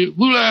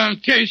Boulin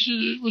case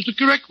was the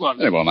correct one.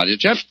 Very well, my dear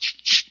chap.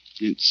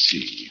 Let's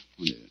see.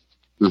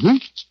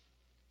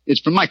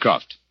 It's from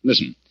Mycroft.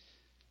 Listen.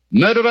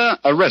 Murderer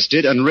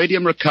arrested and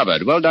radium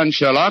recovered. Well done,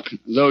 Sherlock,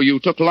 though you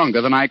took longer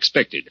than I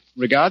expected.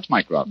 Regards,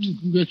 Mycroft.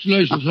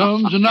 Congratulations,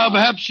 Holmes. And now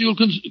perhaps you'll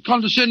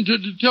condescend to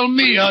tell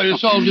me how you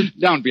solved it.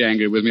 Don't be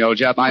angry with me, old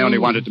chap. I only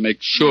wanted to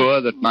make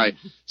sure that my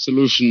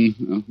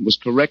solution was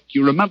correct.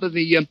 You remember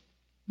the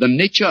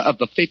nature of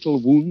the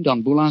fatal wound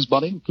on Boulin's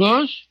body? Of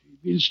course.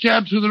 He'd been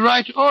stabbed through the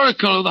right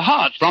auricle of the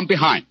heart. From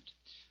behind.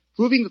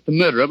 Proving that the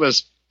murderer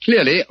was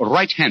clearly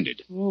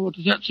right-handed. Oh, what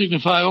does that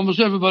signify?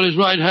 Almost everybody's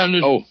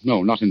right-handed. Oh,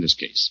 no, not in this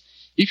case.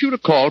 If you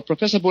recall,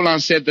 Professor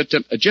Boulin said that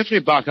Geoffrey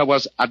Barker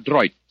was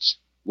adroit,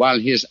 while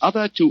his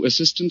other two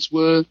assistants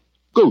were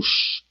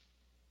gauche.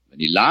 Then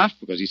he laughed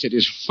because he said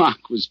his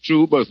remark was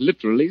true both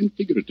literally and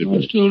figuratively.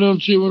 I still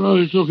don't see what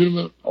he's talking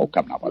about. Oh,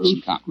 come now,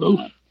 Watson,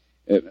 come.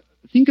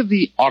 Think of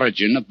the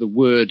origin of the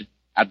word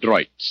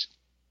adroit.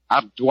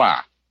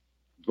 Ardois.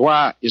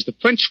 Droit is the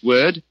French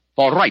word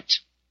for right.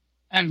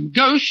 And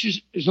gauche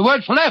is the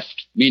word for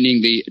left.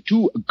 Meaning the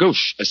two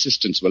gauche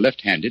assistants were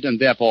left-handed, and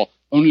therefore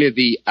only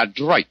the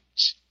adroit,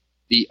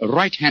 the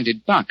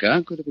right-handed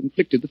Barker, could have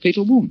inflicted the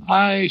fatal wound.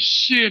 I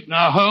see it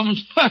now,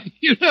 Holmes.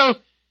 You know,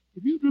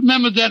 if you'd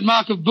remembered that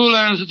mark of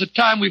Boulin's at the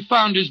time we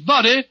found his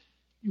body,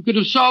 you could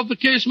have solved the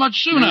case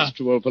much sooner. That's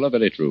true, old fellow,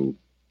 very true.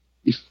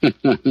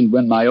 And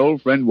when my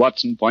old friend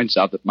Watson points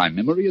out that my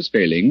memory is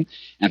failing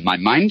and my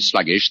mind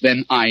sluggish,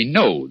 then I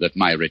know that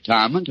my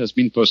retirement has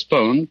been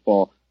postponed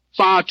for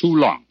far too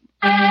long.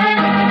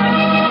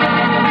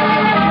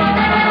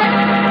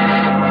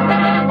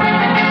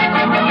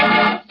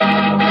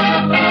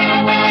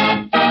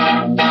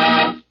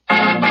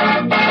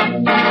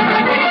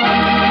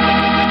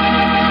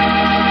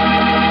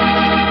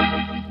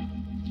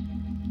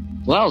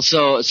 Well,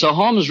 so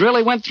Holmes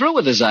really went through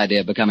with his idea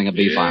of becoming a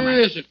bee farmer.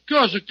 Yes, of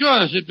course.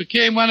 It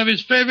became one of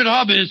his favorite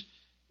hobbies.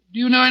 Do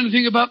you know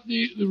anything about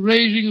the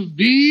raising of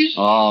bees?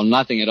 Oh,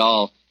 nothing at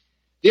all.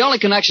 The only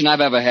connection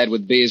I've ever had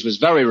with bees was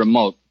very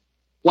remote.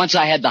 Once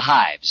I had the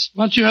hives.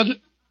 Once you had the...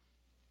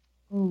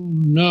 Oh,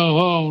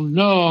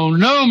 no,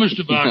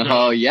 Mr. Barker.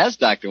 Oh, yes,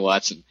 Dr.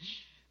 Watson.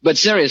 But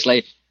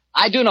seriously,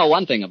 I do know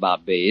one thing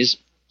about bees.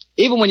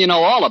 Even when you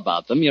know all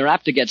about them, you're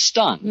apt to get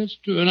stung. That's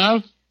true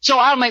enough. So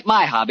I'll make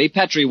my hobby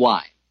Petri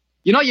wine.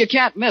 You know, you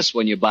can't miss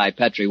when you buy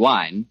Petri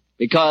wine,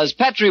 because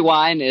Petri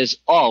wine is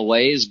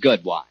always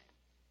good wine.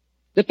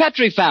 The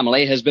Petri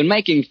family has been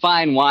making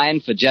fine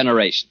wine for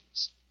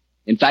generations.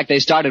 In fact, they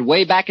started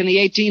way back in the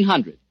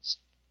 1800s.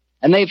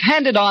 And they've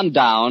handed on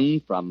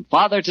down from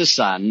father to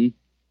son,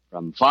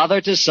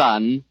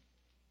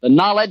 the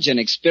knowledge and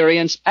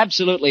experience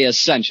absolutely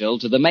essential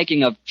to the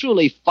making of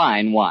truly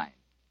fine wine.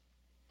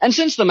 And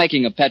since the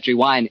making of Petri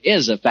wine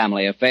is a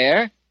family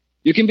affair,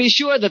 you can be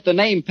sure that the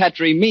name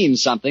Petri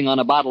means something on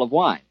a bottle of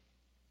wine.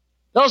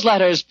 Those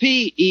letters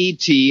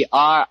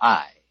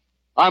P-E-T-R-I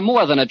are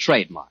more than a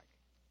trademark.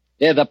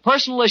 They're the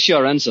personal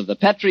assurance of the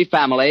Petri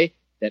family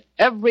that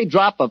every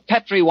drop of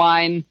Petri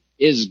wine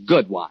is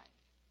good wine.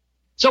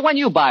 So when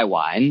you buy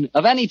wine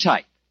of any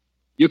type,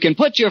 you can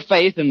put your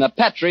faith in the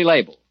Petri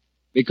label,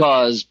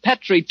 because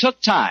Petri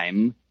took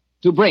time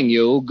to bring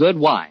you good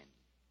wine.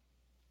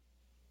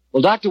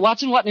 Well, Dr.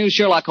 Watson, what new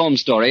Sherlock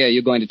Holmes story are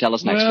you going to tell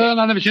us next week? Well,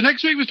 now,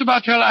 next week, Mr.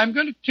 Bartell, I'm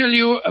going to tell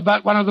you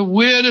about one of the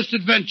weirdest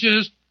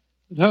adventures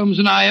that Holmes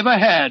and I ever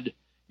had.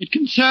 It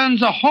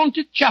concerns a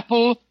haunted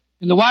chapel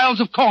in the wilds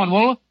of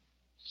Cornwall,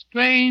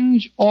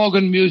 strange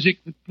organ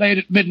music that played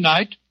at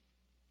midnight,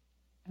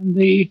 and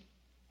the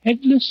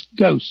headless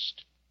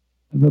ghost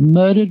of a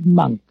murdered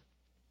monk.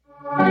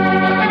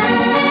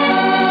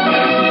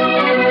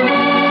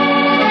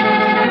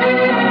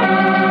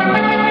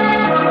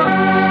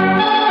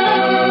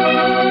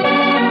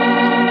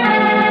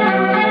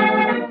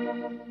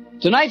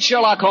 Tonight's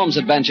Sherlock Holmes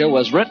adventure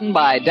was written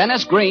by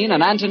Dennis Green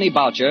and Anthony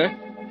Boucher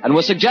and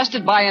was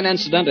suggested by an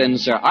incident in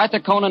Sir Arthur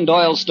Conan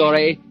Doyle's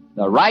story,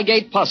 The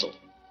Reigate Puzzle.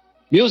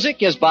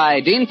 Music is by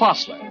Dean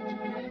Fossler.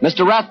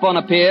 Mr. Rathbone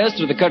appears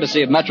through the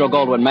courtesy of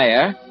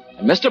Metro-Goldwyn-Mayer,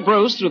 and Mr.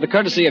 Bruce through the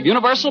courtesy of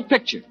Universal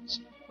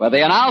Pictures, where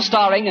they are now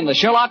starring in the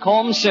Sherlock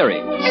Holmes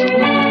series.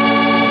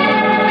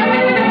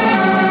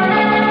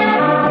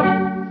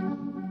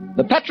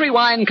 The Petri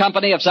Wine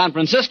Company of San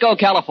Francisco,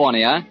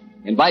 California,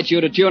 invites you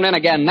to tune in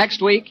again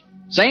next week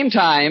Same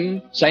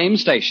time, same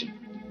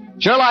station.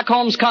 Sherlock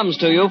Holmes comes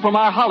to you from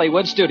our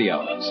Hollywood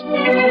studios.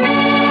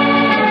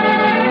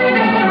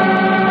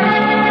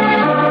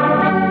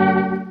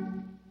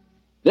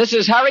 This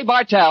is Harry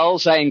Bartell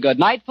saying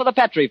goodnight for the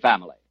Petrie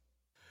family.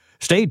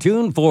 Stay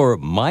tuned for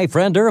My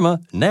Friend Irma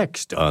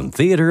next on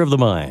Theater of the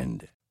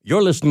Mind.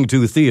 You're listening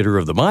to Theater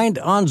of the Mind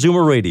on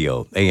Zoomer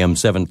Radio, AM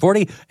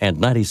 740 and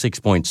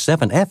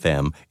 96.7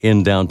 FM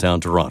in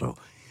downtown Toronto.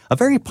 A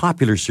very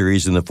popular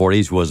series in the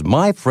 40s was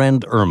My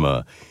Friend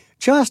Irma.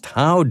 Just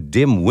how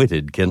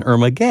dim-witted can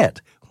Irma get?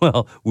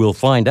 Well, we'll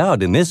find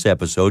out in this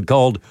episode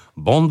called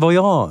Bon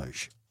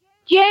Voyage.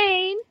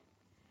 Jane?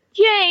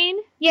 Jane?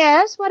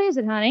 Yes, what is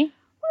it, honey?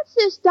 What's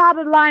this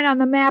dotted line on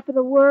the map of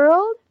the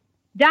world?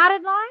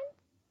 Dotted line?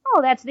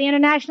 Oh, that's the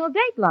international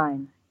date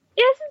line.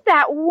 Isn't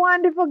that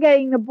wonderful,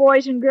 getting the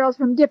boys and girls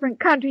from different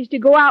countries to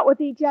go out with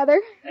each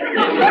other?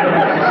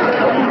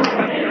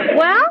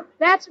 Well,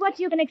 that's what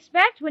you can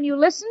expect when you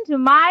listen to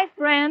My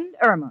Friend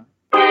Irma.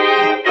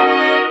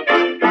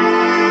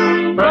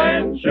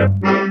 Friendship,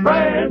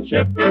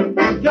 friendship,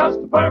 just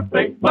a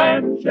perfect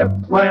friendship.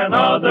 When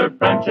other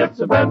friendships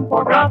have been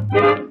forgot,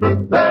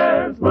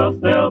 theirs will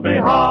still be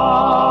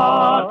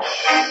hot.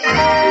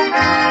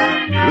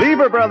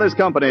 Lever Brothers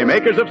Company,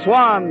 makers of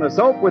Swan, the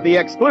soap with the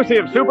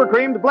exclusive super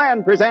creamed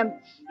blend, presents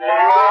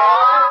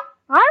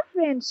Our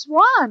Friend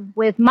Swan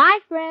with My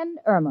Friend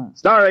Irma.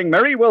 Starring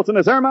Marie Wilson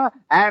as Irma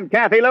and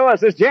Kathy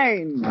Lewis as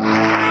Jane.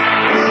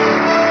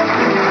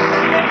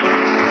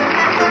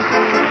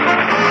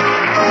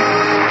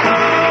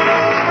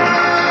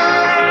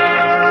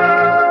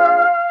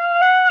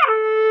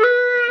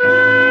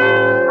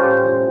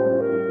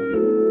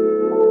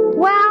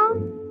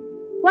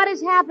 What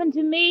has happened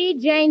to me,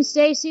 Jane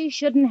Stacy,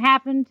 shouldn't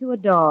happen to a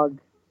dog.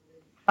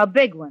 A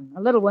big one.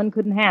 A little one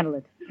couldn't handle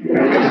it.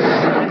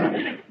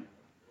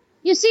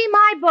 You see,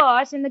 my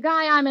boss and the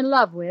guy I'm in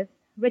love with,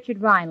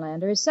 Richard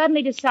Rhinelander, has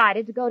suddenly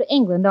decided to go to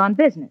England on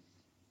business.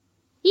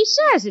 He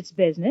says it's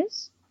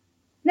business.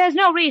 There's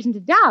no reason to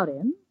doubt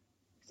him,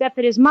 except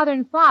that his mother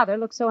and father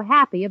look so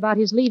happy about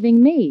his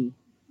leaving me.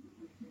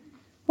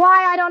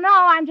 Why, I don't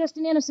know. I'm just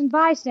an innocent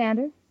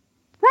bystander.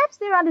 Perhaps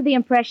they're under the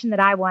impression that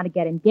I want to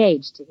get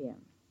engaged to him.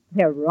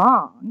 They're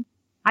wrong.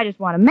 I just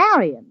want to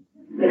marry him.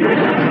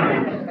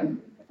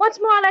 What's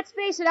more, let's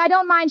face it, I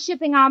don't mind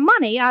shipping our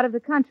money out of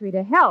the country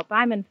to help.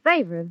 I'm in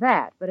favor of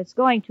that, but it's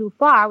going too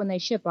far when they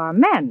ship our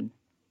men.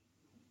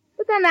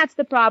 But then that's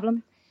the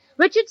problem.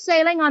 Richard's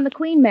sailing on the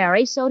Queen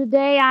Mary, so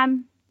today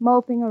I'm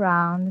moping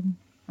around and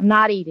I'm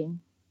not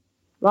eating.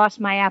 Lost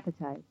my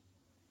appetite.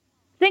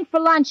 Think for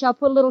lunch I'll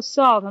put a little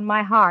salt on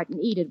my heart and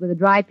eat it with a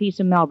dry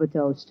piece of Melba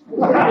toast.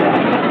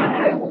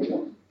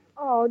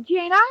 Oh,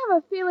 Jane, I have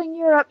a feeling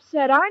you're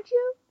upset, aren't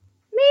you?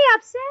 Me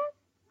upset?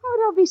 Oh,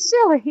 don't be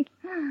silly.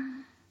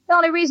 The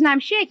only reason I'm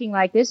shaking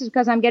like this is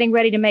because I'm getting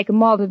ready to make a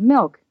malted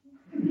milk.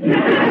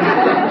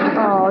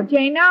 Oh,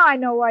 Jane, now I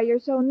know why you're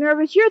so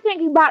nervous. You're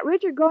thinking about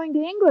Richard going to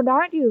England,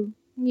 aren't you?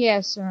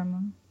 Yes,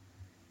 Irma.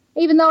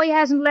 Even though he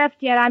hasn't left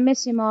yet, I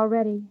miss him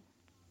already.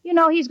 You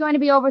know, he's going to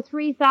be over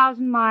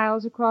 3,000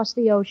 miles across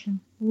the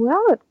ocean.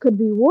 Well, it could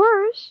be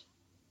worse.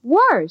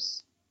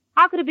 Worse?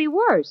 How could it be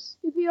worse?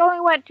 If he only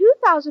went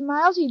 2,000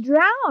 miles, he'd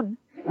drown.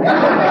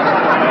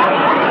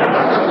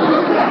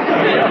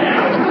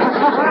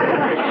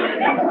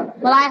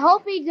 Well, I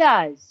hope he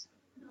does.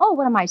 Oh,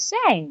 what am I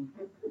saying?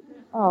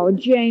 Oh,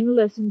 Jane,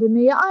 listen to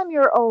me. I'm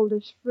your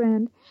oldest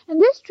friend, and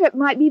this trip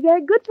might be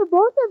very good for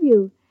both of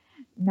you.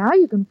 Now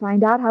you can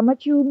find out how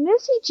much you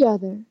miss each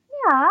other.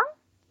 Yeah,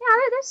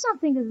 there's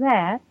something to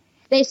that.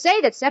 They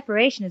say that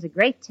separation is a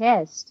great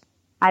test.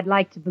 I'd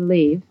like to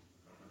believe.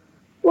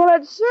 Well,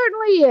 it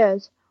certainly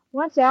is.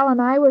 Once Al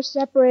and I were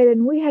separated,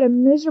 and we had a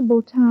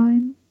miserable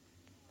time.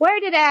 Where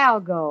did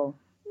Al go?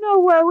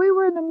 Nowhere. We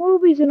were in the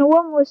movies, and a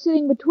woman was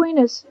sitting between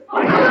us.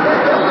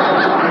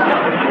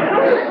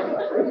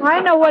 I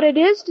know what it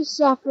is to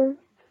suffer.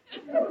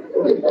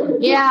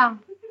 Yeah,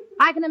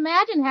 I can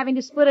imagine having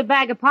to split a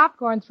bag of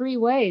popcorn 3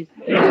 ways.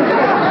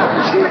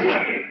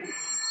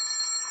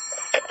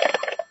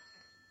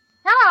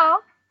 Hello?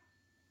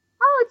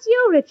 Oh, it's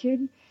you,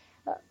 Richard.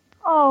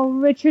 Oh,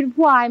 Richard,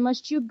 why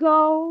must you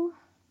go?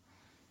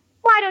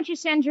 Why don't you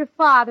send your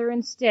father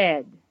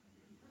instead?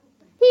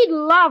 He'd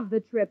love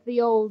the trip,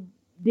 the old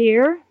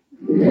dear.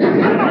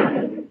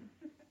 You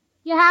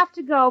have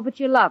to go, but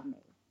you love me.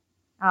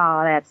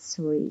 Oh, that's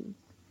sweet.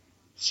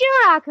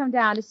 Sure, I'll come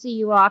down to see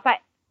you off.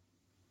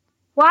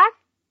 What?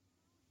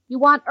 You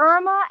want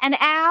Irma and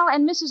Al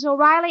and Mrs.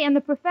 O'Reilly and the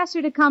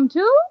professor to come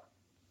too?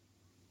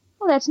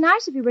 Well, that's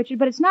nice of you, Richard,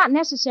 but it's not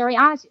necessary.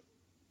 Honestly,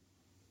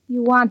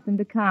 you want them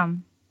to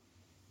come.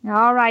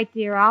 All right,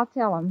 dear, I'll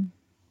tell them.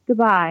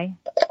 Goodbye.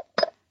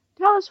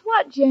 Tell us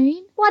what,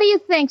 Jane? What do you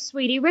think,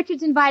 sweetie?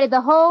 Richard's invited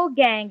the whole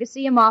gang to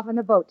see him off on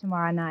the boat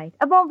tomorrow night.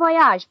 A bon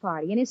voyage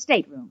party in his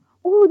stateroom.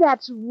 Oh,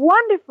 that's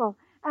wonderful.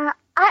 I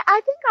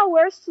think I'll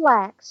wear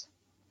slacks.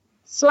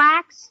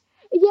 Slacks?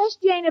 Yes,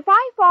 Jane, if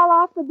I fall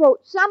off the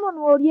boat,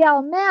 someone will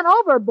yell, "Man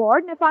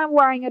overboard," and if I'm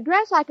wearing a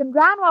dress, I can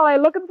drown while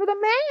I'm looking for the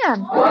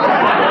man.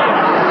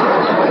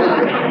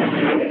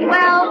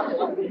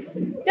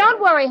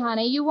 worry,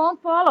 honey. You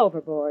won't fall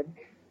overboard.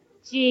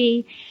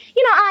 Gee,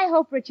 I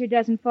hope Richard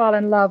doesn't fall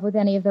in love with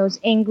any of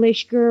those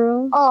English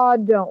girls. Oh,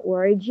 don't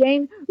worry,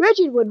 Jane.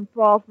 Richard wouldn't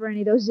fall for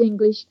any of those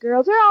English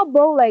girls. They're all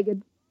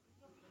bow-legged.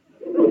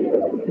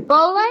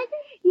 Bow-legged?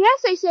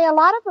 Yes, they say a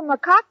lot of them are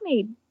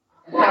cockneyed.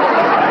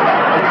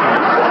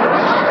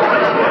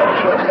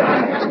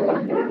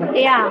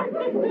 Yeah.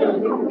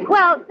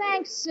 Well,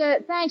 thanks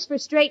for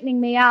straightening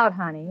me out,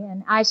 honey.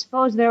 And I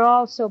suppose they're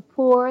all so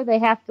poor they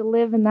have to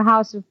live in the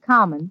House of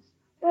Commons.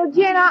 Well,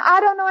 Jane, I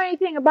don't know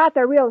anything about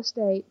their real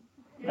estate.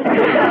 Come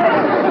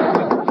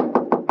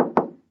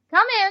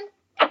in.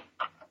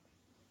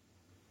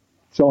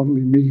 It's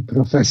only me,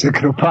 Professor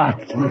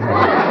Kropotkin.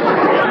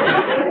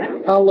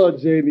 Hello,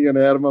 Janie and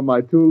Irma,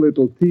 my two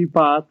little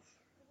teapots.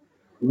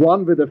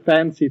 One with a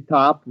fancy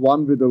top,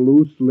 one with a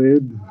loose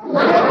lid.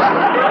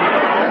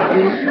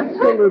 It's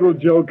a little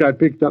joke I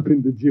picked up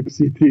in the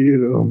gypsy tea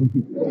room.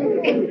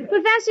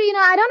 Professor,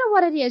 I don't know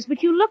what it is,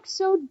 but you look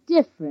so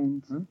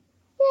different. Huh?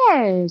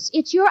 Yes,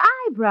 it's your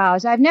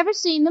eyebrows. I've never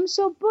seen them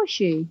so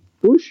bushy.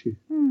 Bushy?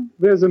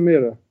 There's a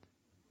mirror.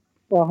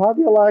 Well, how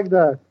do you like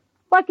that?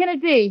 What can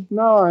it be?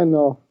 No, I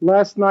know.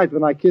 Last night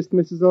when I kissed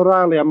Mrs.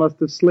 O'Reilly, I must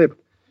have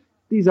slipped.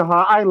 These are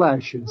her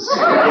eyelashes.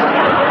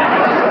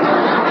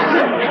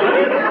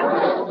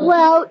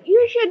 Well,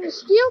 you shouldn't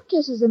steal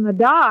kisses in the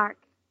dark.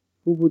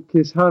 Who would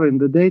kiss her in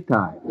the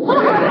daytime?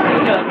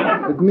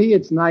 With me,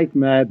 it's night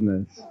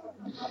madness.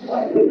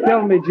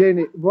 Tell me,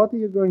 Janie, what are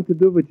you going to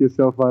do with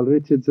yourself while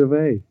Richard's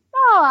away?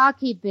 Oh, I'll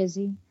keep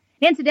busy.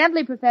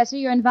 Incidentally, Professor,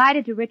 you're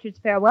invited to Richard's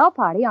farewell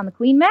party on the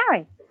Queen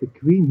Mary. The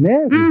Queen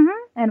Mary? Mm-hmm.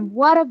 And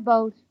what a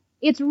boat.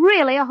 It's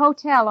really a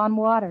hotel on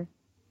water.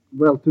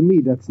 Well, to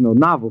me, that's no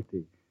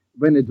novelty.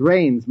 When it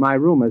rains, my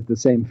room has the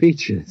same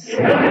features.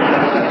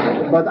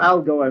 But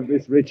I'll go and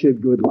wish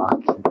Richard good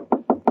luck.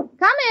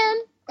 Come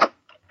in.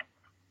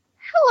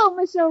 Hello,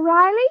 Miss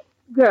O'Reilly.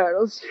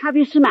 Girls, have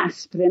you some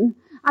aspirin?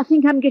 I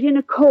think I'm getting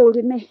a cold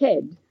in my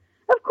head.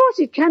 Of course,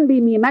 it can be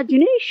my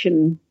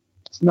imagination.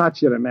 It's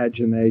not your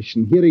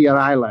imagination. Here are your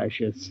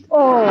eyelashes.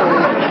 Oh,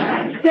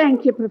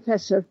 thank you,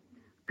 Professor.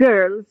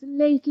 Girls,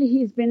 lately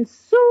he's been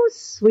so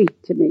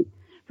sweet to me.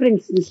 For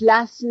instance,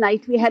 last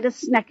night we had a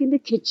snack in the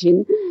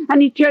kitchen,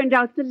 and he turned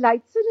out the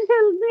lights and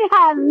held my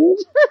hand.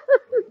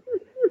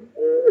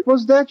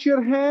 Was that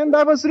your hand?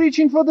 I was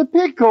reaching for the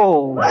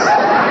pickles.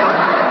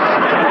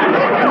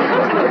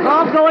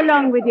 I'll go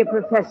along with you,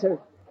 Professor.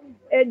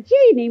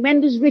 Janie, when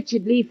does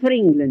Richard leave for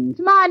England?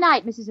 Tomorrow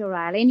night, Mrs.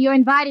 O'Reilly, and you're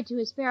invited to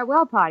his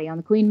farewell party on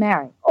the Queen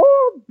Mary.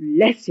 Oh,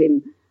 bless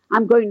him.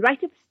 I'm going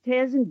right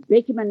upstairs and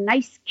bake him a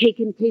nice cake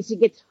in case he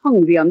gets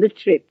hungry on the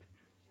trip.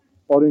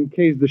 Or in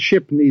case the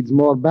ship needs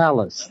more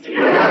ballast.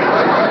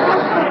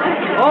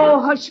 Oh,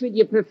 hush with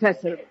you,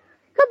 Professor.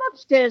 Come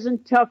upstairs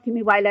and talk to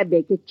me while I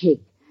bake a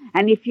cake.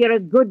 And if you're a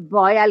good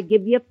boy, I'll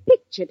give you a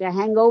picture to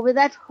hang over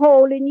that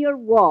hole in your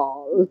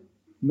wall.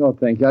 No,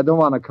 thank you. I don't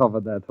want to cover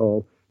that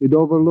hole. It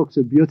overlooks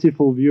a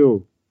beautiful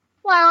view.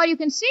 Why, all you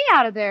can see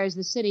out of there is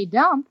the city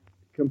dump.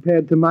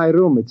 Compared to my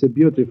room, it's a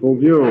beautiful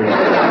view.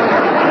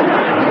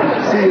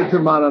 See you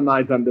tomorrow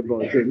night on the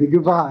boat, Janie.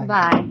 Goodbye.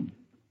 Bye.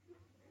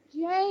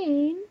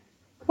 Jane?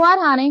 What,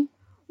 honey?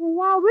 Well,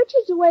 while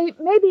Richard's away,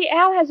 maybe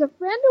Al has a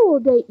friend who will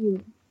date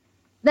you.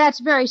 That's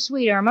very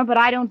sweet, Irma, but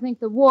I don't think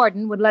the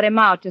warden would let him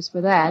out just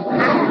for that.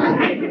 Come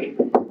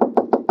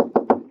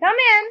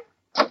in.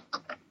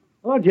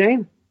 Hello,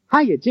 Jane.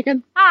 Hiya,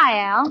 chicken. Hi,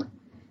 Al.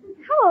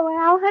 Hello,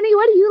 Al. Honey,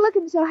 what are you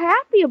looking so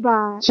happy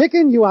about?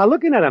 Chicken, you are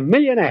looking at a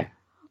millionaire.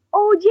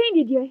 Oh, Jane,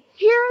 did you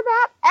hear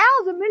that?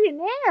 Al's a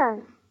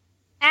millionaire.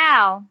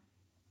 Al,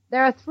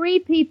 there are 3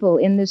 people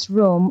in this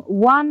room,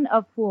 one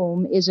of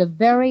whom is a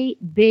very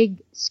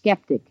big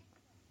skeptic.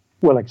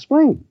 Well,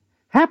 explain.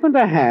 Happen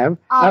to have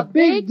a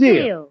big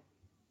deal.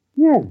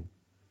 Yeah.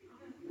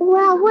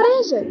 Well, what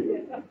is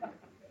it?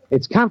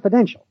 It's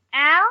confidential.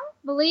 Al,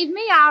 believe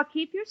me, I'll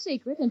keep your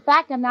secret. In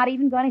fact, I'm not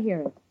even going to hear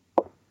it.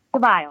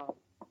 Goodbye, Al.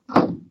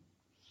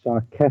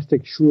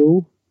 Sarcastic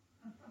shrew.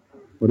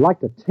 Would like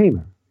to tame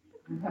her.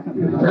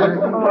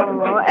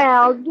 Oh,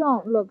 Al,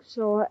 don't look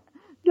so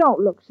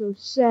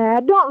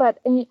sad. Don't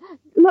let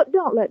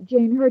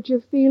Jane hurt your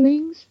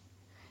feelings.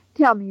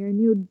 Tell me your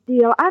new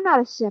deal. I'm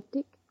not a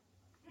septic.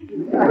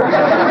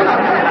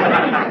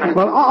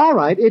 Well, all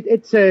right.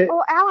 It's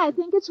Oh, Al, I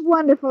think it's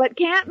wonderful. It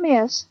can't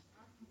miss.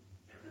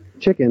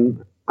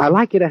 Chicken, I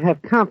like you to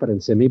have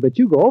confidence in me, but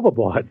you go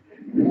overboard.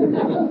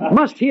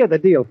 Must hear the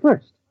deal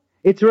first.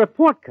 It's a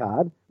report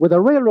card with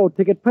a railroad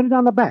ticket printed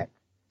on the back.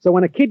 So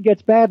when a kid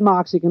gets bad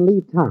marks, he can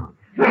leave town.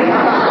 That's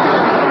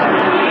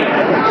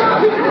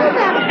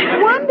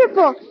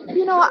wonderful.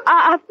 You know,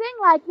 a thing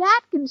like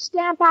that can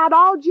stamp out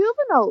all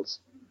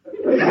juveniles.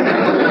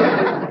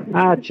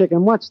 Ah,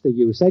 chicken, what's the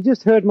use? I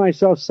just heard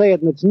myself say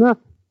it, and it's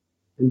nothing.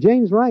 And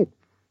Jane's right.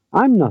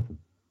 I'm nothing.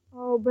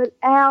 Oh, but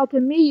Al, to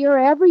me, you're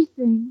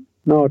everything.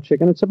 No,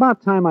 chicken, it's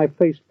about time I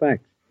faced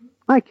facts.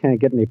 I can't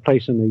get any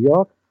place in New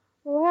York.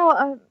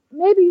 Well,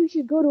 maybe you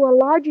should go to a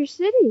larger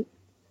city.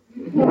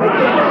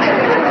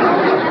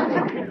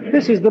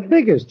 This is the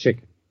biggest,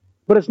 chicken.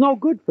 But it's no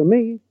good for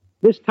me.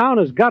 This town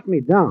has got me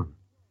down.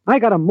 I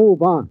gotta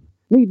move on.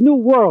 Need new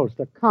worlds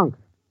to conquer.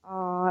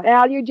 Oh,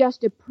 Al, you're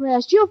just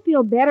depressed. You'll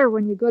feel better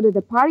when you go to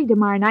the party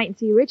tomorrow night and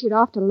see Richard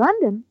off to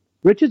London.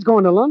 Richard's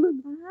going to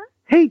London? Uh-huh.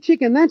 Hey,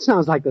 Chicken, that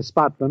sounds like the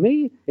spot for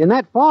me. In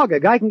that fog, a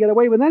guy can get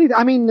away with anything.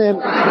 I mean,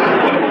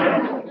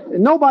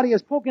 nobody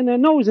is poking their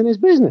nose in his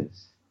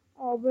business.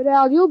 Oh, but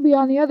Al, you'll be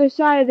on the other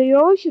side of the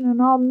ocean,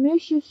 and I'll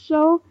miss you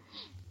so.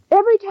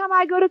 Every time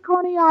I go to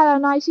Coney Island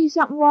and I see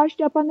something washed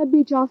up on the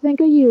beach, I'll think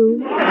of you.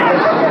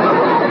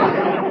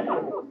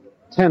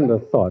 Tender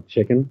thought,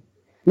 Chicken.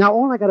 Now,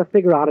 all I gotta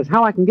figure out is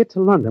how I can get to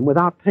London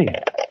without pain.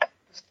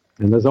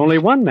 And there's only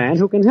one man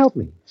who can help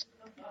me.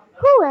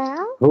 Who,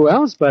 Al? Who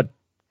else but...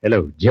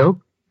 Hello,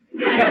 Joe?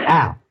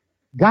 Al.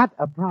 Got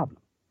a problem.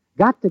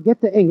 Got to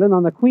get to England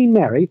on the Queen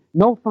Mary.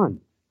 No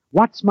funds.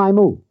 What's my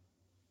move?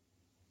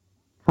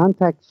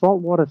 Contact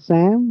Saltwater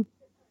Sam,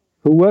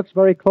 who works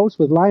very close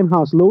with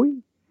Limehouse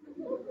Louie?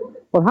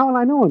 Well, how will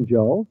I know him,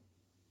 Joe?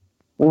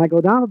 When I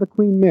go down to the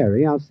Queen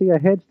Mary, I'll see a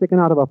head sticking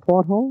out of a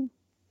porthole?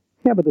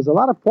 Yeah, but there's a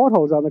lot of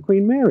portholes on the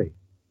Queen Mary.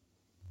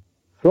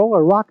 Throw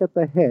a rock at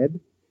the head.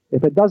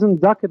 If it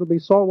doesn't duck, it'll be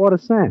Saltwater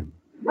Sam.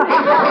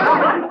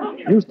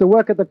 Used to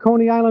work at the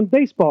Coney Island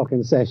baseball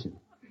concession.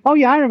 Oh,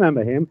 yeah, I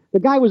remember him. The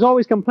guy was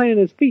always complaining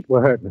his feet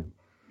were hurting him.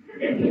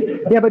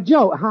 Yeah, but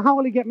Joe, how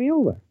will he get me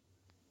over?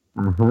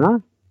 Uh-huh.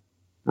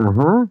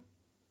 Uh-huh.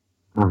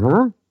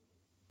 Uh-huh.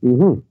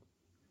 Mm-hmm.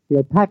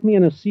 He'll pack me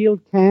in a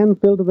sealed can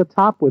filled to the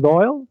top with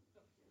oil?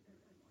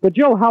 But,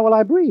 Joe, how will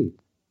I breathe?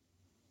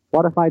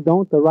 What if I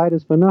don't? The ride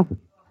is for nothing.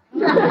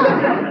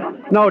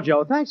 No,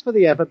 Joe, thanks for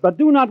the effort, but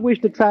do not wish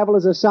to travel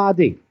as a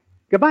sardine.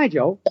 Goodbye,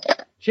 Joe.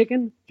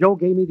 Chicken, Joe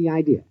gave me the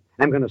idea.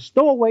 I'm going to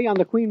stow away on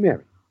the Queen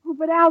Mary. Oh,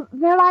 but Al,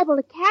 they're liable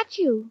to catch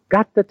you.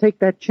 Got to take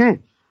that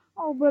chance.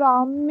 Oh, but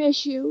I'll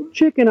miss you.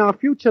 Chicken, our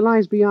future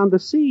lies beyond the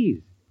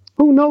seas.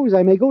 Who knows,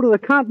 I may go to the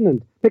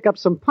continent, pick up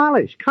some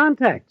polish,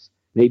 contacts,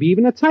 maybe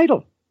even a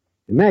title.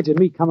 Imagine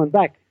me coming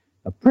back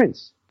a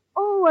prince.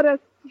 Oh, what a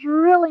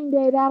thrilling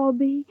day that'll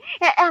be.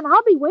 And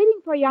I'll be waiting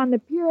for you on the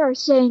pier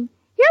saying,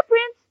 "Here,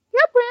 Prince!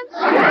 Here, Prince!"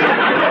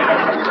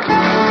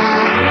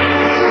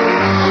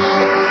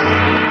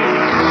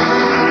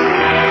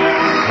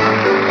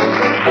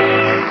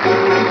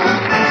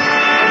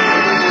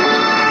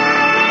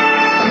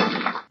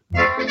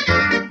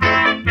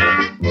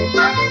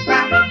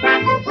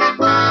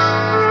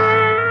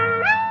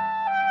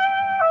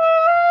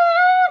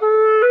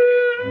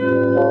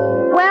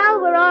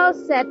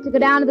 To go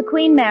down to the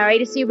Queen Mary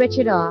to see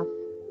Richard off.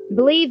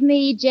 Believe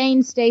me,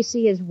 Jane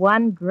Stacy is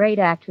one great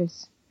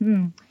actress.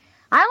 I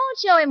won't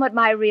show him what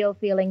my real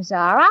feelings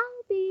are. I'll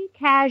be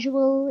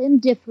casual,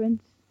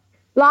 indifferent,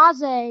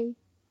 blasé.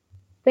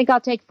 Think I'll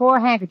take 4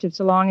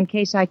 handkerchiefs along in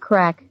case I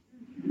crack.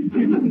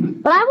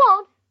 But I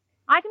won't.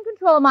 I can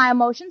control my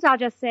emotions. I'll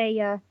just say,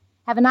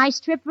 have a nice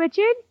trip,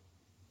 Richard.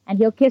 And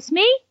he'll kiss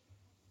me.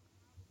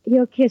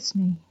 He'll kiss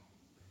me.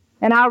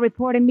 And I'll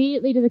report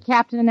immediately to the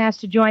captain and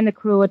ask to join the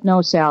crew at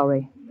no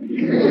salary.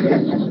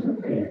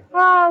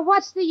 Oh,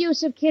 what's the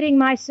use of kidding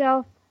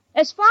myself?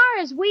 As far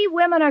as we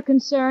women are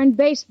concerned,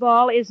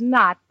 baseball is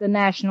not the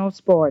national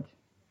sport.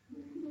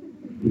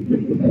 And,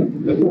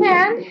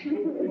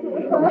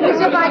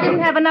 as if I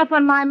didn't have enough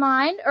on my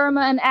mind,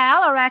 Irma and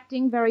Al are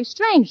acting very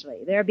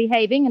strangely. They're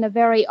behaving in a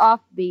very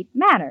offbeat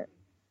manner.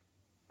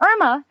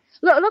 Irma,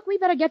 look, we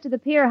better get to the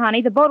pier,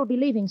 honey. The boat will be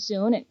leaving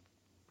soon. And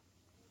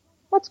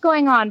what's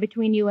going on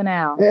between you and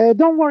Al?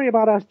 Don't worry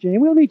about us, Jane.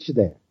 We'll meet you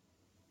there.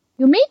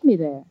 You meet me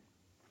there?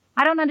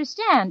 I don't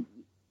understand.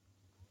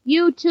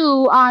 You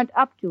two aren't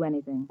up to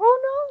anything. Oh,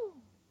 no.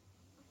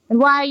 And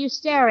why are you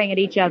staring at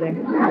each other?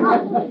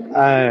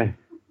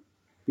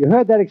 You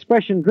heard that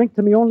expression, drink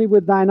to me only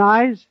with thine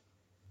eyes?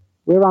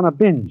 We're on a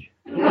binge.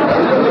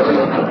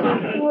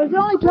 I was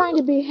only trying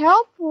to be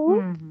helpful.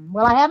 Mm-hmm.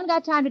 Well, I haven't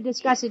got time to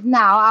discuss it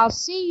now. I'll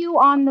see you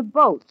on the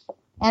boat.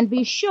 And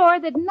be sure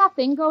that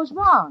nothing goes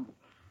wrong.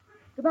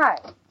 Goodbye.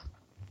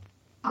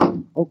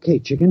 Okay,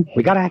 Chicken.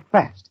 We gotta act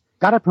fast.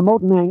 Gotta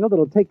promote an angle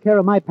that'll take care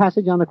of my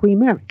passage on the Queen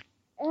Mary.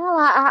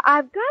 Al,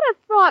 I've got a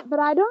thought, but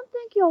I don't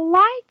think you'll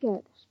like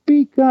it.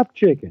 Speak up,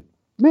 Chicken.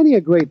 Many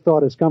a great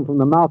thought has come from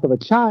the mouth of a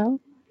child.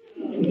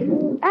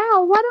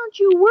 Al, why don't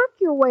you work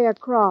your way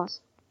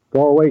across?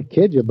 Go away,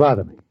 kid. You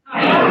bother me.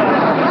 Well,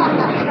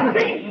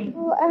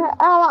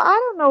 Al, I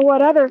don't know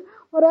what other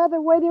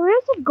way there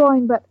is of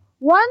going, but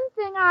one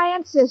thing I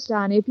insist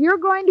on. If you're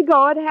going to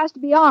go, it has to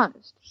be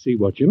honest. See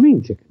what you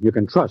mean, Chicken. You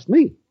can trust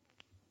me.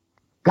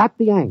 Got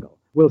the angle.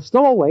 We'll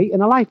stow away in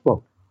a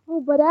lifeboat.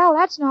 Oh, but Al,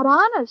 that's not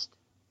honest.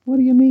 What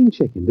do you mean,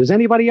 Chicken? Does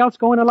anybody else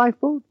go in a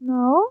lifeboat?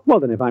 No. Well,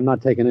 then if I'm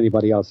not taking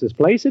anybody else's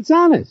place, it's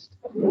honest.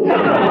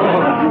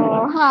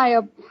 Oh, I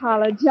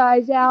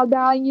apologize, Al,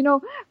 darling. You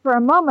know, for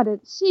a moment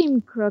it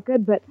seemed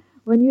crooked, but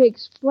when you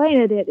explain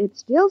it, it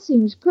still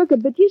seems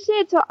crooked. But you say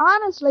it so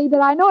honestly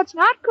that I know it's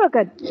not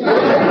crooked.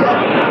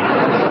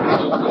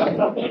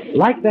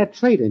 Like that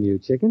trait in you,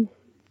 Chicken.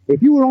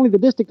 If you were only the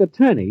district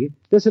attorney,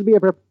 this would be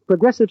a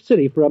progressive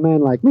city for a man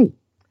like me.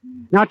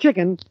 Now,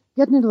 Chicken,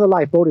 getting into the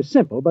lifeboat is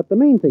simple, but the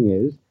main thing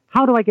is,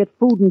 how do I get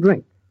food and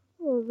drink?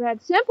 Well, was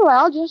that simple,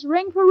 Al. Just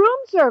ring for room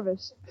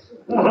service.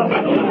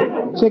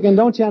 Chicken,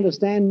 don't you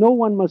understand? No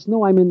one must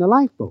know I'm in the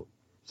lifeboat.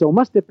 So it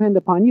must depend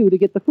upon you to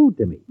get the food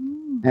to me.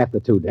 After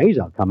 2 days,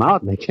 I'll come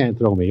out and they can't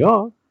throw me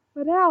off.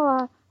 But,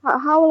 Al,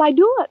 how will I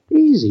do it?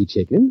 Easy,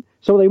 Chicken.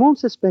 So they won't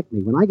suspect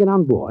me when I get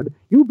on board.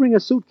 You bring a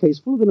suitcase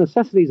full of the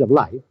necessities of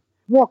life,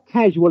 walk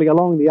casually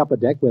along the upper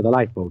deck where the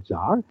lifeboats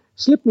are,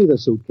 slip me the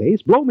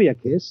suitcase, blow me a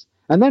kiss,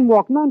 and then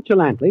walk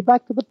nonchalantly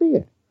back to the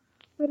pier.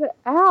 But,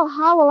 Al,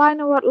 how will I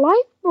know what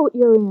lifeboat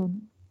you're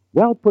in?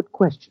 Well put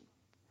question.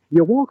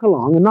 You walk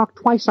along and knock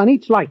twice on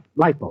each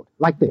lifeboat,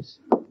 like this.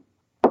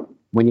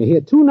 When you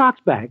hear 2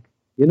 knocks back,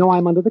 you know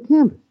I'm under the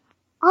canvas.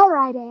 All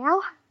right,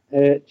 Al.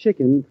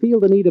 Chicken, feel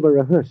the need of a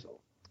rehearsal.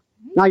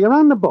 Now, you're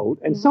on the boat,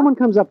 and someone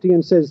comes up to you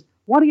and says,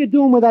 "What are you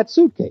doing with that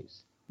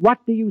suitcase?" What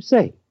do you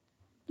say?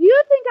 Do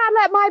you think I'd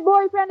let my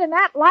boyfriend in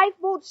that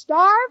lifeboat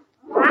starve?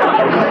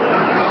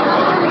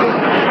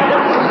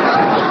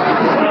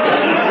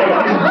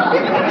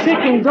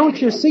 Chicken,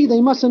 don't you see? They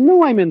mustn't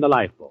know I'm in the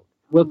lifeboat.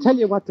 We'll tell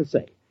you what to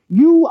say.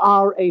 You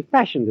are a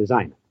fashion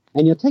designer,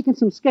 and you're taking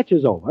some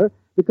sketches over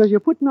because you're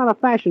putting on a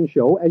fashion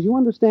show. As you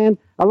understand,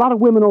 a lot of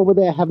women over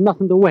there have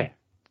nothing to wear.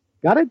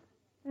 Got it?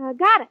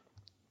 Got it.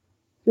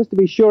 Just to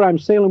be sure I'm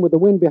sailing with the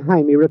wind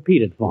behind me,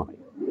 repeat it for me.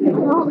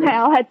 Oh,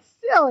 Al, that's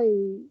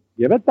silly.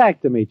 Give it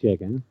back to me,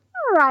 Chicken.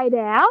 All right,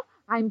 Al.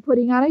 I'm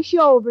putting on a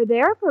show over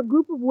there for a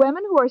group of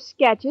women who are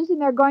sketches, and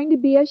they're going to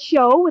be a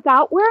show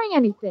without wearing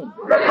anything.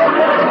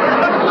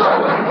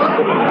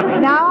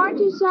 Now, aren't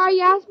you sorry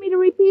you asked me to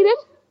repeat it?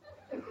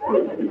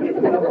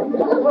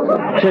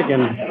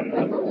 Chicken,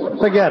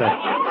 forget it.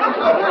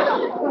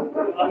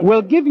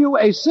 We'll give you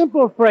a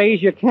simple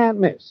phrase you can't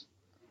miss.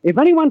 If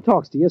anyone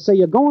talks to you, say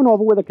you're going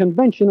over with a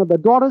convention of the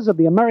Daughters of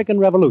the American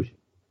Revolution.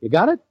 You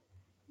got it?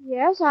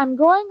 Yes, I'm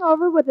going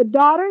over with the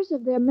Daughters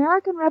of the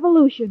American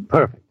Revolution.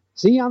 Perfect.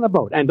 See you on the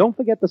boat. And don't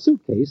forget the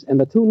suitcase and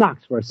the 2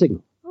 knocks for a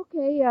signal.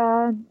 Okay,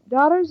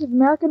 Daughters of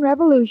American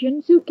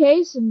Revolution,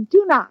 suitcase, and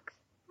 2 knocks.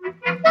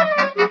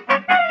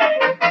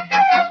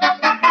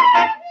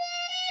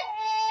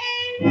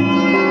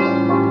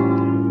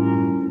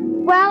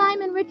 Well,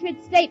 I'm in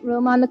Richard's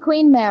stateroom on the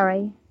Queen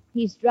Mary.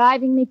 He's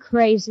driving me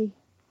crazy.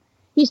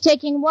 He's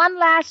taking one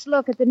last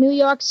look at the New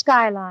York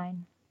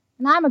skyline.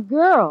 And I'm a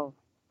girl.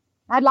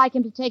 I'd like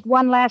him to take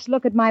one last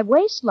look at my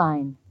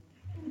waistline.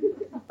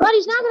 But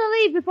he's not going to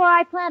leave before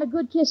I plant a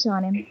good kiss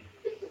on him.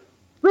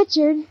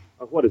 Richard.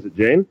 What is it,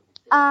 Jane?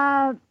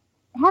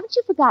 Haven't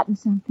you forgotten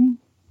something?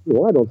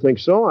 No, I don't think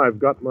so. I've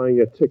got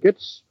my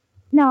tickets.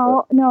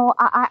 No,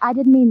 I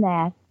didn't mean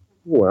that.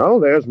 Well,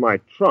 there's my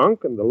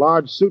trunk and the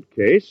large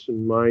suitcase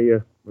and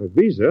my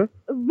visa.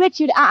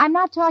 Richard, I'm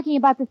not talking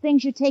about the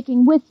things you're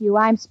taking with you.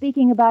 I'm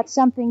speaking about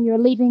something you're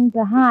leaving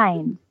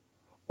behind.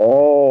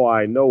 Oh,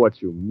 I know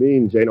what you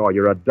mean, Jane. Oh,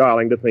 you're a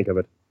darling to think of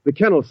it. The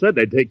kennel said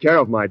they'd take care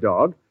of my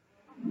dog.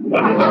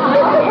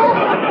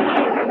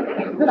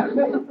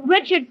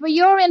 Richard, for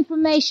your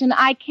information,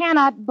 I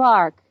cannot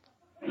bark.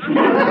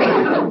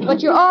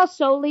 But you're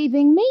also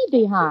leaving me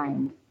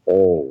behind.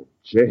 Oh,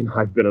 Jane,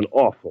 I've been an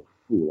awful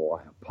fool. Oh,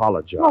 I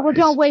apologize. Oh, well,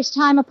 don't waste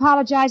time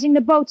apologizing. The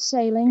boat's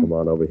sailing. Come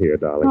on over here,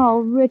 darling. Oh,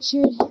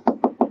 Richard.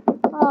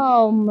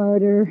 Oh,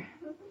 murder.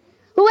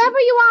 Whoever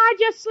you are,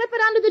 just slip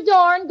it under the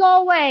door and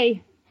go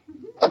away.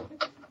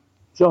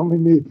 It's only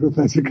me,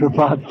 Professor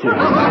Kropotkin.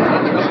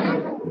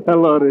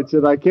 Hello,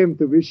 Richard. I came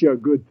to wish you a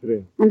good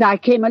trip. And I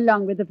came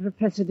along with the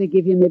professor to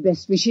give you my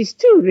best wishes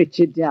too,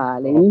 Richard,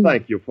 darling. Oh,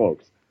 thank you,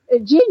 folks.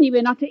 Janie,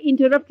 we're not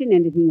interrupting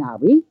anything, are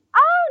we?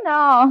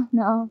 Oh,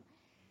 no.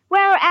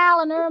 Where are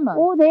Al and Irma?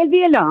 Oh, they'll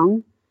be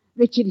along.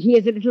 Richard,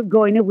 here's a little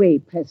going-away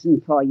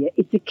present for you.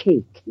 It's a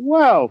cake.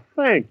 Well,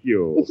 thank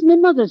you. It's my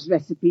mother's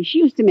recipe. She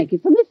used to make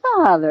it for my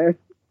father.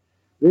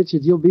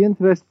 Richard, you'll be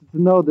interested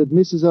to know that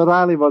Mrs.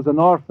 O'Reilly was an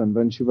orphan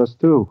when she was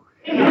 2.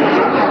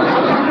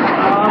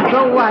 Oh,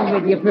 go on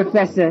with you,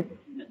 Professor.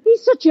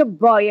 He's such a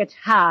boy at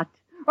heart,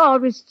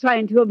 always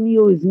trying to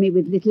amuse me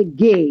with little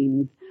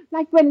games.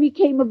 Like when we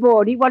came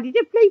aboard, he wanted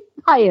to play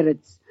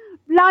pirates,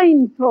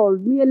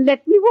 blindfold me and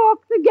let me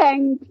walk the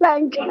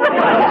gangplank.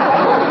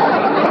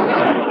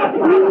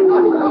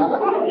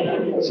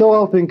 So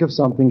I'll think of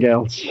something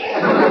else.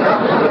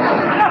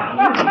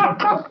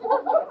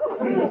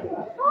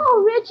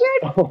 Oh,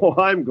 Richard. Oh,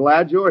 I'm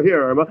glad you're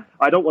here, Irma.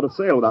 I don't want to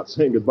sail without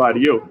saying goodbye to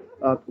you.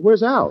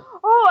 Where's Al?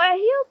 Oh,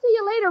 he'll see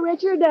you later,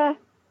 Richard.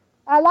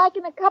 Like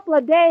in a couple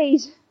of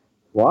days.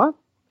 What?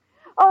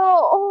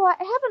 Oh,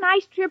 have a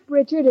nice trip,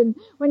 Richard, and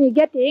when you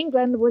get to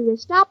England, will you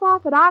stop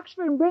off at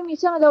Oxford and bring me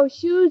some of those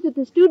shoes that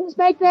the students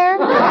make there?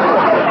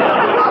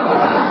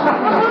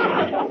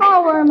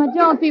 Oh, Irma,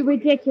 don't be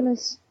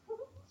ridiculous.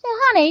 Say,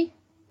 honey,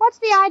 what's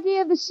the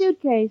idea of the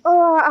suitcase?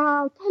 Oh,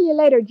 I'll tell you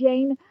later,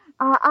 Jane.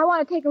 I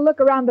want to take a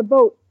look around the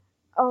boat.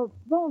 Oh,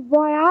 bon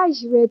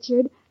voyage,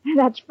 Richard.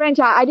 That's French.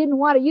 I didn't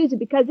want to use it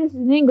because this is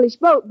an English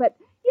boat, but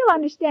you'll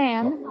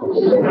understand.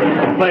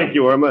 Thank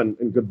you, Irma,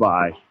 and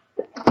goodbye.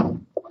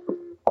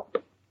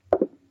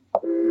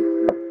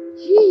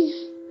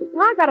 Gee,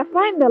 now I gotta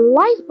find the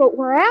lifeboat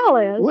where Al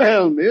is.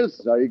 Well,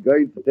 miss, are you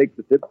going to take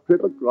the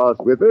trip across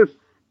with us?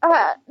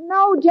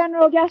 No,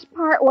 General, just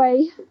part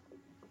way.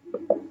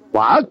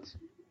 What?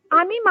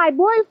 I mean, my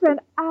boyfriend.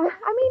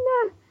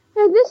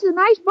 This is a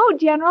nice boat,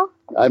 General.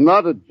 I'm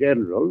not a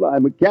general.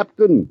 I'm a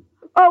captain.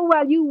 Oh,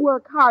 well, you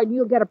work hard and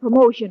you'll get a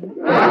promotion.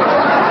 Where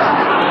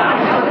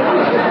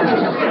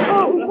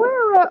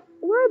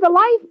are the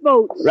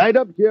lifeboats? Right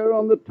up here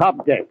on the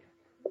top deck.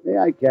 May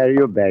I carry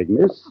your bag,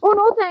 miss? Oh,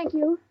 no, thank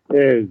you.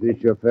 Is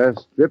this your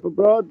first trip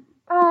abroad?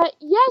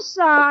 Yes,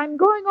 I'm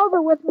going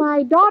over with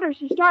my daughters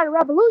to start a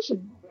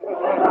revolution.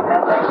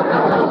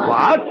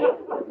 What?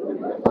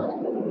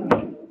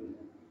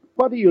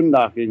 What are you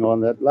knocking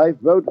on that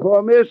lifeboat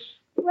for, miss?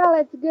 Well,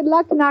 it's good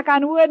luck to knock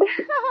on wood.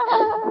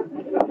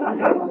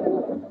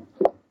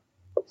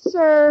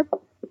 Sir,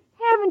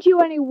 haven't you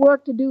any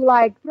work to do,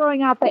 like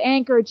throwing out the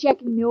anchor or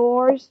checking the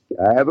oars?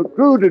 I have a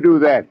crew to do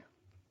that.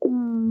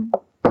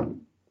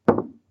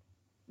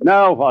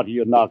 Now what are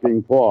you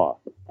knocking for?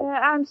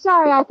 I'm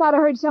sorry, I thought I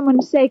heard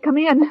someone say, come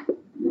in.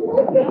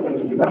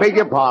 I beg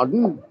your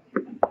pardon?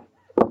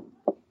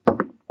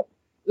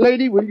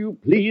 Lady, will you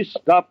please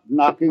stop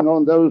knocking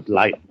on those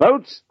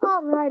lifeboats?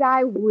 All right,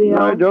 I will.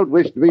 I don't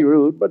wish to be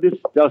rude, but it's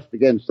just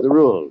against the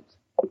rules.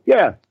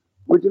 Here,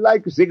 would you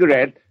like a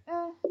cigarette?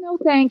 No,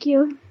 thank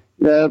you.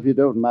 Well, if you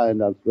don't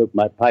mind, I'll smoke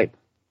my pipe.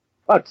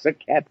 What's a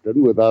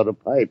captain without a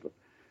pipe?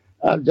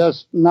 I'll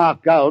just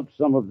knock out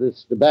some of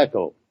this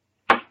tobacco.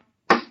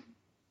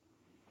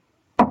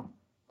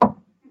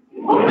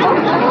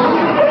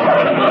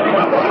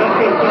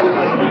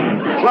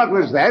 What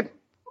was that?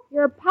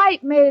 Your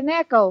pipe made an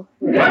echo.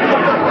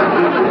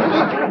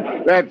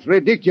 That's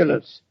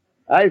ridiculous.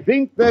 I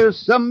think there's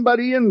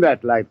somebody in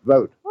that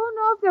lifeboat. Oh,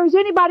 no, if there's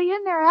anybody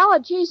in there, Al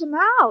would chase him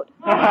out.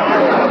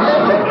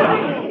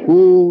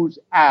 Who's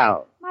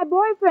Al? My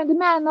boyfriend, the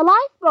man in the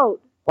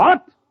lifeboat.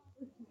 What?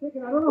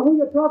 I don't know who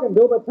you're talking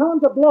to, but tell him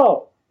to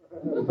blow.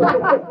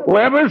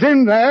 Whoever's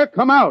in there,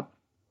 come out.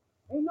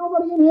 Ain't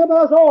nobody in here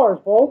but us oars,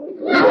 folks.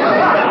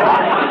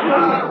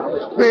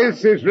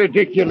 This is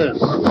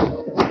ridiculous.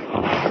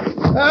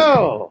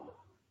 Oh,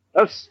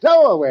 a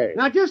stowaway.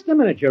 Now, just a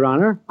minute, Your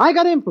Honor. I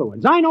got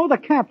influence. I know the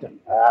captain.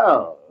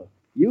 Oh,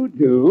 you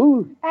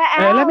do?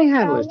 Let me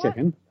handle this,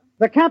 Chicken.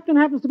 The captain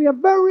happens to be a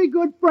very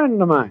good friend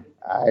of mine.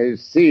 I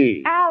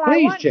see. Al,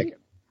 Please, Chicken.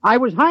 I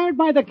was hired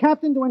by the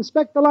captain to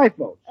inspect the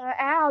lifeboats.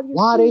 Al, you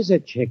What see, is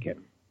it,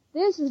 Chicken?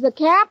 This is the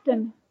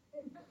captain.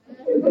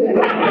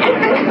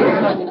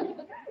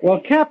 Well,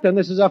 Captain,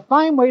 this is a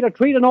fine way to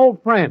treat an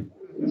old friend.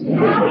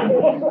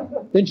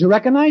 Didn't you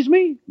recognize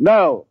me?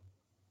 No.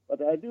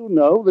 But I do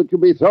know that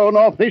you'll be thrown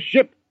off this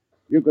ship.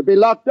 You could be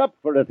locked up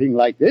for a thing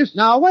like this.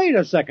 Now, wait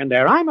a second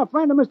there. I'm a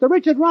friend of Mr.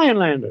 Richard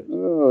Rhinelander.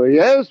 Oh,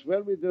 yes?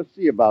 Well, we'll just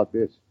see about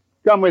this.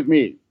 Come with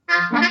me.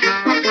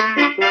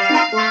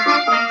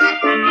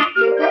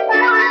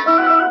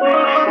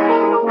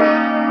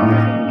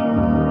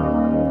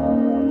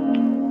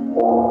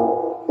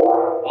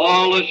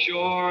 All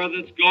ashore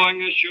that's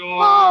going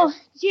ashore. Oh,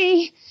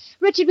 gee.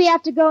 Richard, we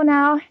have to go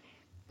now.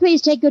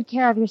 Please take good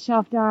care of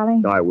yourself,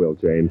 darling. I will,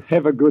 Jane.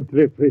 Have a good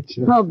trip,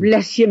 Richard. Oh,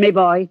 bless you, my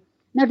boy.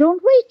 Now,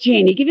 don't wait,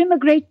 Janie. Give him a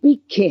great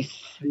big kiss.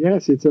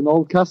 Yes, it's an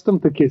old custom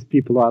to kiss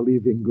people who are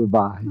leaving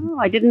goodbye. Oh,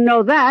 I didn't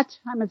know that.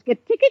 I must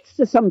get tickets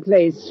to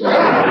someplace.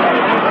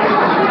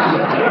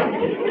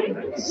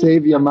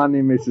 Save your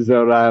money, Mrs.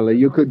 O'Reilly.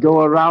 You could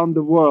go around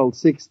the world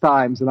 6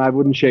 times and I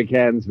wouldn't shake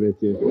hands with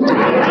you.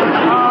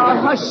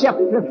 Oh, hush up,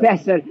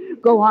 Professor.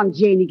 Go on,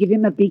 Janie. Give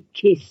him a big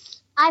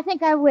kiss. I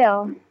think I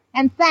will.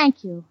 And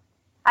thank you.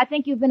 I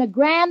think you've been a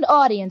grand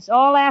audience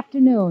all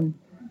afternoon.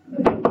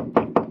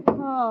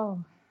 Oh,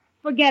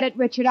 forget it,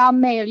 Richard. I'll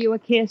mail you a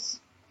kiss.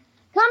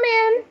 Come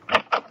in.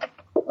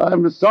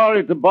 I'm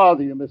sorry to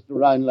bother you, Mr.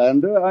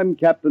 Rhinelander. I'm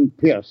Captain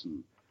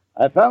Pearson.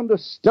 I found a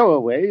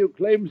stowaway who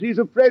claims he's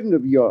a friend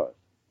of yours.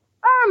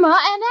 Irma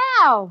and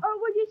Al. Oh,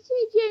 well, you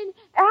see, Jane,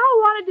 Al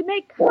wanted to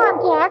make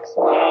contacts,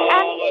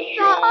 and he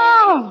thought...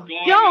 Oh,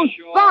 don't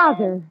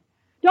bother.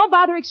 Don't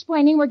bother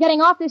explaining. We're getting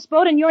off this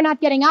boat, and you're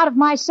not getting out of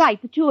my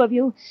sight, the two of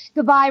you.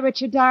 Goodbye,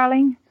 Richard,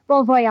 darling.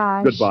 Bon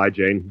voyage. Goodbye,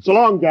 Jane. So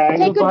long, gang.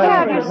 Take good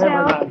care of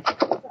yourself.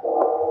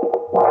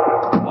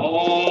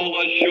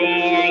 All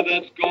ashore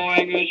that's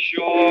going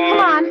ashore.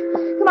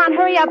 Come on,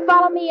 hurry up.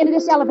 Follow me into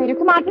this elevator.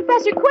 Come on,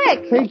 Professor,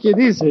 quick. Take it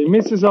easy.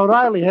 Mrs.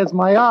 O'Reilly has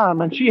my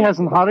arm, and she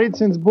hasn't hurried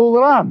since Bull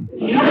Run.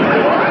 Come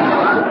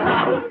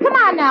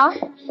on now.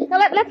 Now,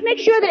 let's make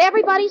sure that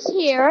everybody's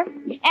here.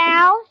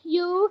 Al,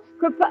 you,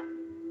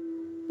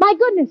 My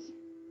goodness.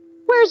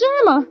 Where's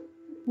Irma?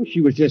 Well,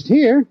 she was just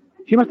here.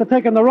 She must have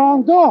taken the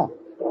wrong door.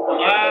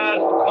 Last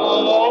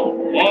call.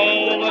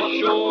 All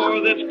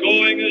ashore that's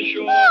going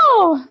ashore.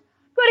 Oh,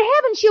 good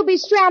heavens, she'll be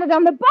stranded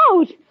on the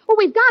boat. Oh,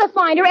 we've got to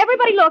find her.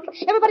 Everybody look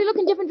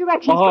in different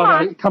directions. All Come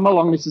on. right, come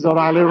along, Mrs.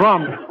 O'Reilly.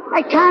 Run.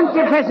 I can't,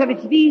 Professor.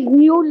 It's these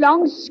new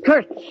long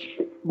skirts.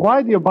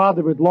 Why do you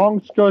bother with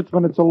long skirts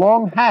when it's a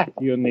long hat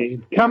you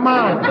need? Come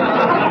on.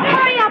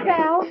 Hurry up,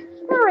 Al.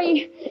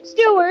 Hurry.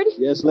 Steward.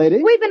 Yes,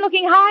 lady? We've been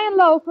looking high and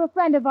low for a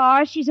friend of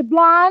ours. She's a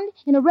blonde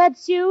in a red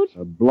suit.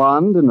 A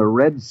blonde in a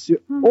red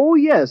suit? Oh,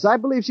 yes. I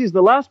believe she's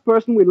the last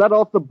person we let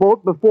off the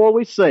boat before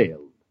we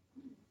sailed.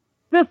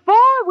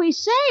 Before we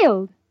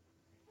sailed.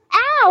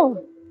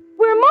 Al,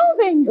 we're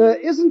moving.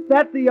 Isn't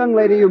that the young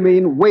lady you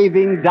mean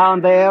waving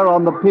down there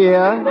on the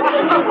pier?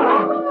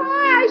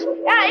 Gosh,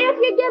 if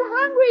you get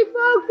hungry,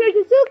 folks, there's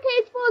a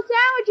suitcase full of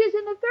sandwiches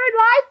in the third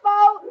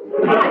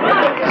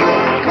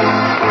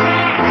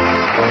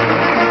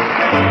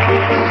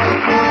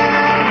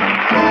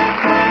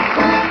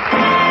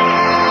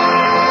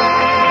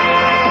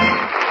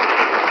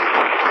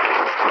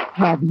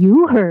Have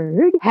you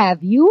heard?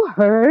 Have you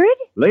heard?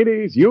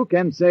 Ladies, you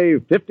can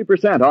save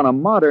 50% on a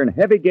modern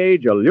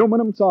heavy-gauge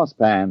aluminum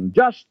saucepan,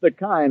 just the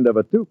kind of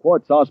a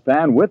 2-quart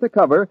saucepan with a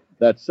cover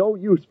that's so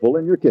useful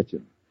in your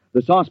kitchen.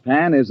 The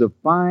saucepan is of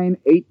fine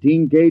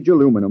 18-gauge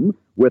aluminum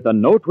with a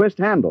no-twist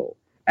handle,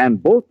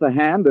 and both the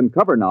hand and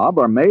cover knob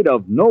are made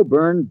of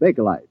no-burn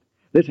Bakelite.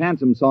 This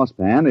handsome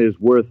saucepan is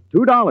worth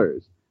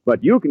 $2,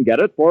 but you can get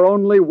it for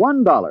only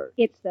 $1.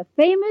 It's the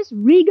famous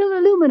Regal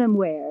aluminum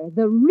ware,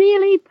 the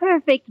really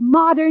perfect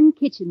modern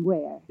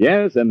kitchenware.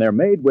 Yes, and they're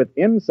made with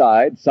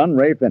inside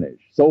sunray finish.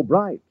 So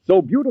bright,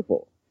 so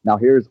beautiful. Now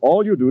here's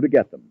all you do to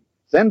get them.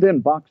 Send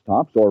in box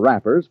tops or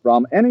wrappers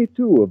from any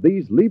 2 of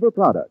these Lever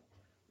products.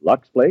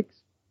 Lux Flakes,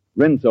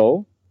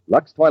 Rinso,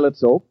 Lux Toilet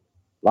Soap,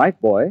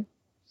 Lifebuoy,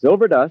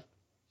 Silver Dust,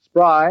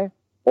 Spry,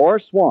 or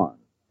Swan.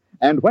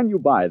 And when you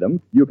buy them,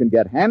 you can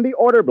get handy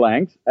order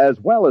blanks as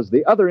well as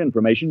the other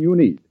information you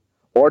need.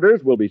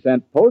 Orders will be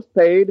sent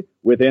postpaid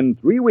within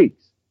 3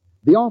 weeks.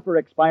 The offer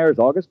expires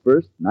August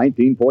 1st,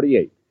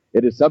 1948.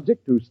 It is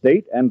subject to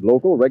state and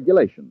local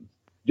regulations.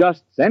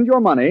 Just send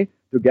your money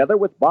together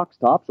with box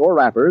tops or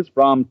wrappers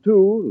from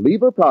 2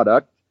 Lever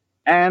products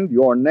and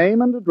your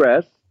name and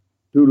address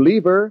to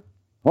Lever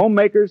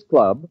Homemakers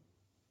Club,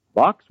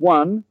 Box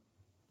 1,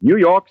 New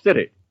York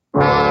City.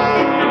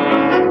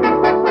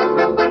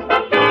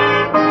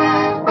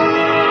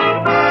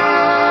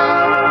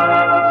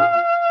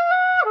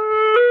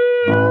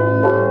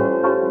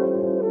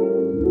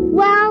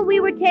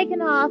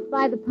 Taken off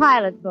by the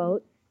pilot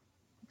boat,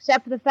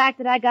 except for the fact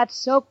that I got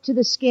soaked to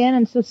the skin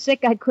and so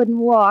sick I couldn't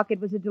walk. It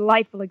was a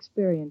delightful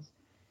experience.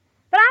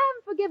 But I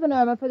haven't forgiven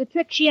Irma for the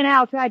trick she and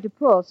Al tried to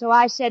pull, so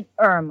I said,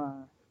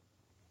 Irma,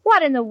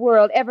 what in the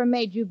world ever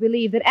made you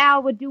believe that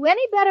Al would do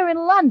any better in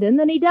London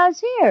than he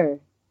does here?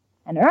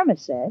 And Irma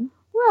said,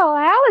 Well,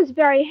 Al is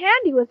very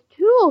handy with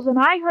tools, and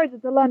I heard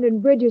that the London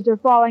bridges are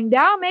falling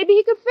down. Maybe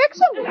he could fix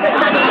them.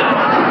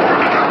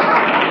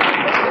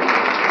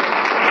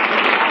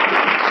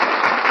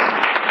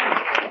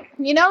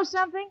 You know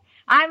something?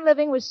 I'm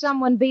living with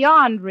someone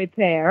beyond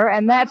repair,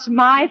 and that's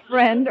my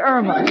friend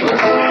Irma.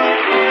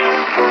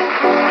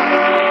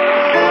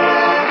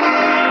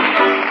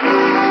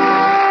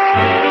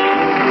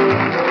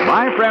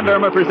 My Friend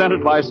Irma,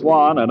 presented by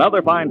Swan,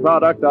 another fine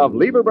product of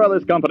Lever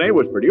Brothers Company,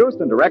 was produced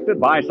and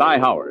directed by Cy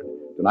Howard.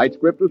 Tonight's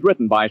script was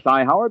written by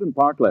Cy Howard and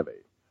Park Levy.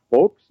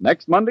 Folks,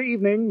 next Monday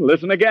evening,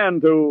 listen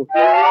again to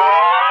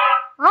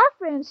Our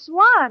Friend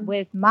Swan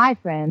with my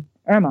friend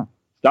Irma.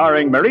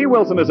 Starring Marie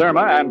Wilson as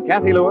Irma and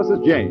Kathy Lewis as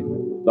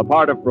Jane. The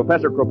part of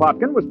Professor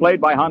Kropotkin was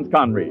played by Hans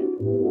Conried.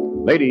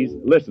 Ladies,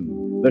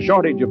 listen. The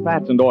shortage of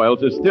fats and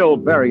oils is still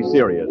very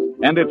serious,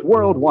 and it's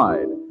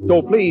worldwide.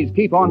 So please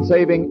keep on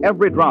saving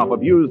every drop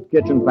of used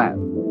kitchen fat.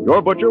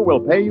 Your butcher will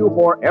pay you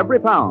for every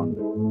pound.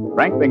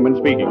 Frank Bingman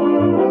speaking.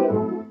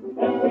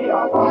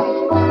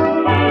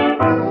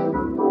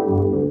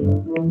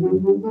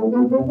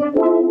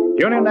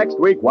 Tune in next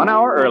week 1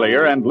 hour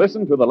earlier and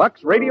listen to the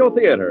Lux Radio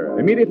Theater,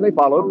 immediately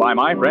followed by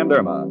My Friend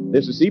Irma.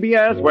 This is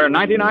CBS, where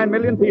 99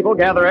 million people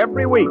gather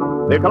every week.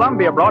 The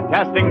Columbia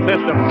Broadcasting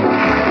System.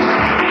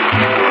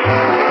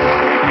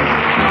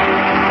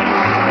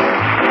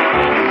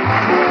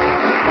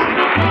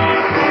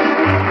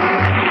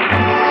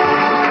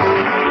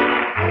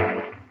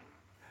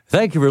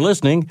 Thank you for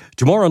listening.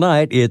 Tomorrow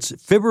night, it's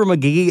Fibber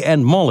McGee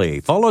and Molly,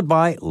 followed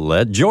by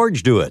Let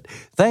George Do It.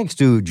 Thanks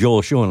to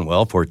Joel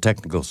Schoenwell for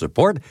technical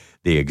support.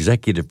 The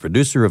executive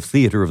producer of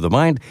Theater of the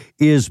Mind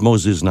is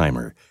Moses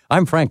Neimer.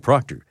 I'm Frank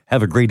Proctor.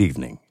 Have a great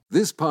evening.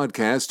 This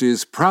podcast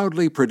is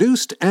proudly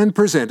produced and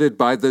presented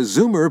by the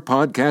Zoomer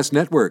Podcast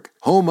Network,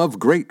 home of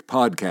great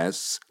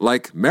podcasts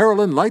like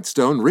Marilyn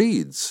Lightstone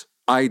Reads,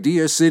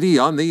 Idea City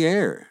on the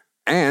Air,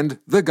 and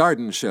The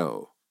Garden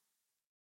Show.